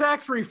getting a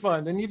tax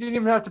refund and you didn't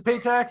even have to pay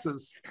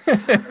taxes.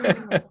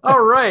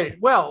 All right.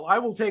 Well, I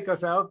will take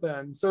us out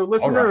then. So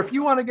listener, if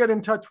you want to get in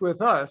touch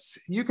with us,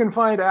 you can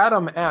find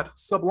Adam at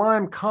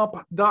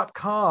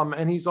sublimecomp.com,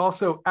 and he's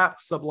also at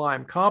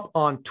sublimecomp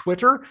on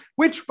Twitter,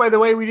 which by the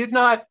way, we did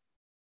not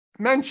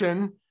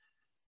mention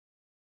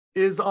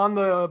is on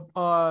the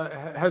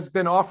has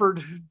been offered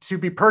to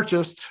be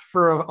purchased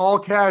for an all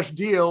cash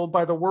deal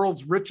by the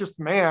world's richest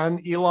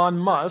man, Elon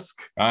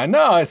Musk. I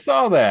know, I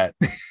saw that.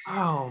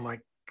 Oh my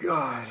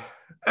God.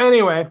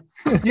 Anyway,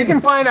 you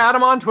can find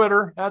Adam on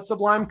Twitter at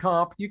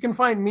SublimeComp. You can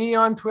find me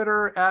on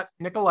Twitter at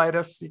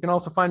Nicolaitis. You can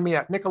also find me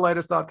at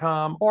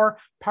Nicolaitis.com or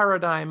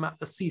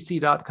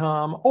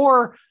ParadigmCC.com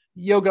or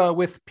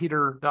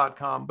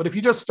yogawithpeter.com. But if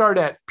you just start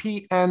at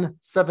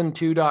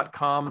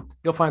pn72.com,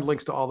 you'll find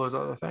links to all those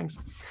other things.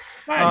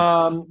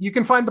 Nice. You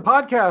can find the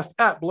podcast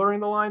at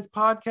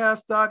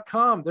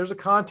blurringthelinespodcast.com. There's a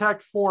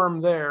contact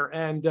form there,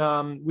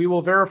 and we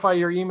will verify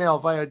your email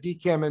via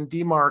DKIM and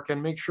DMARC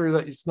and make sure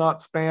that it's not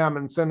spam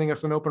and sending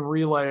us an open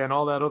relay and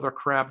all that other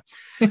crap.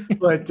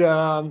 But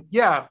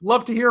yeah,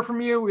 love to hear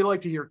from you. We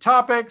like to hear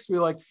topics. We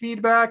like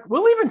feedback.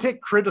 We'll even take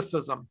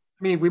criticism.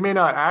 I mean, we may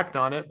not act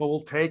on it, but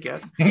we'll take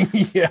it.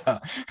 Yeah.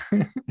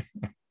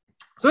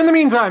 So in the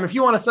meantime, if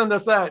you want to send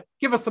us that,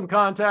 give us some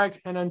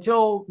contact. And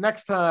until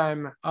next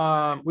time,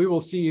 we will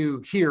see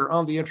you here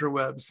on the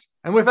interwebs.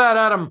 And with that,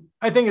 Adam,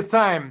 I think it's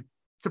time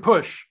to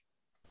push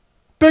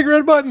big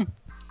red button.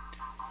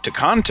 To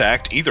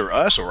contact either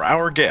us or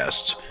our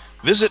guests,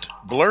 visit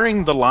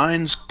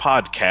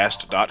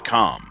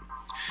blurringthelinespodcast.com.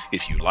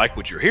 If you like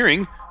what you're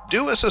hearing,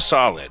 do us a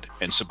solid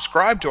and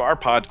subscribe to our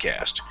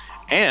podcast.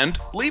 And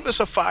leave us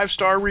a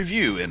 5-star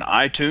review in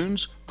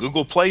iTunes,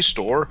 Google Play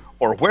Store,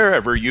 or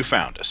wherever you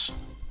found us.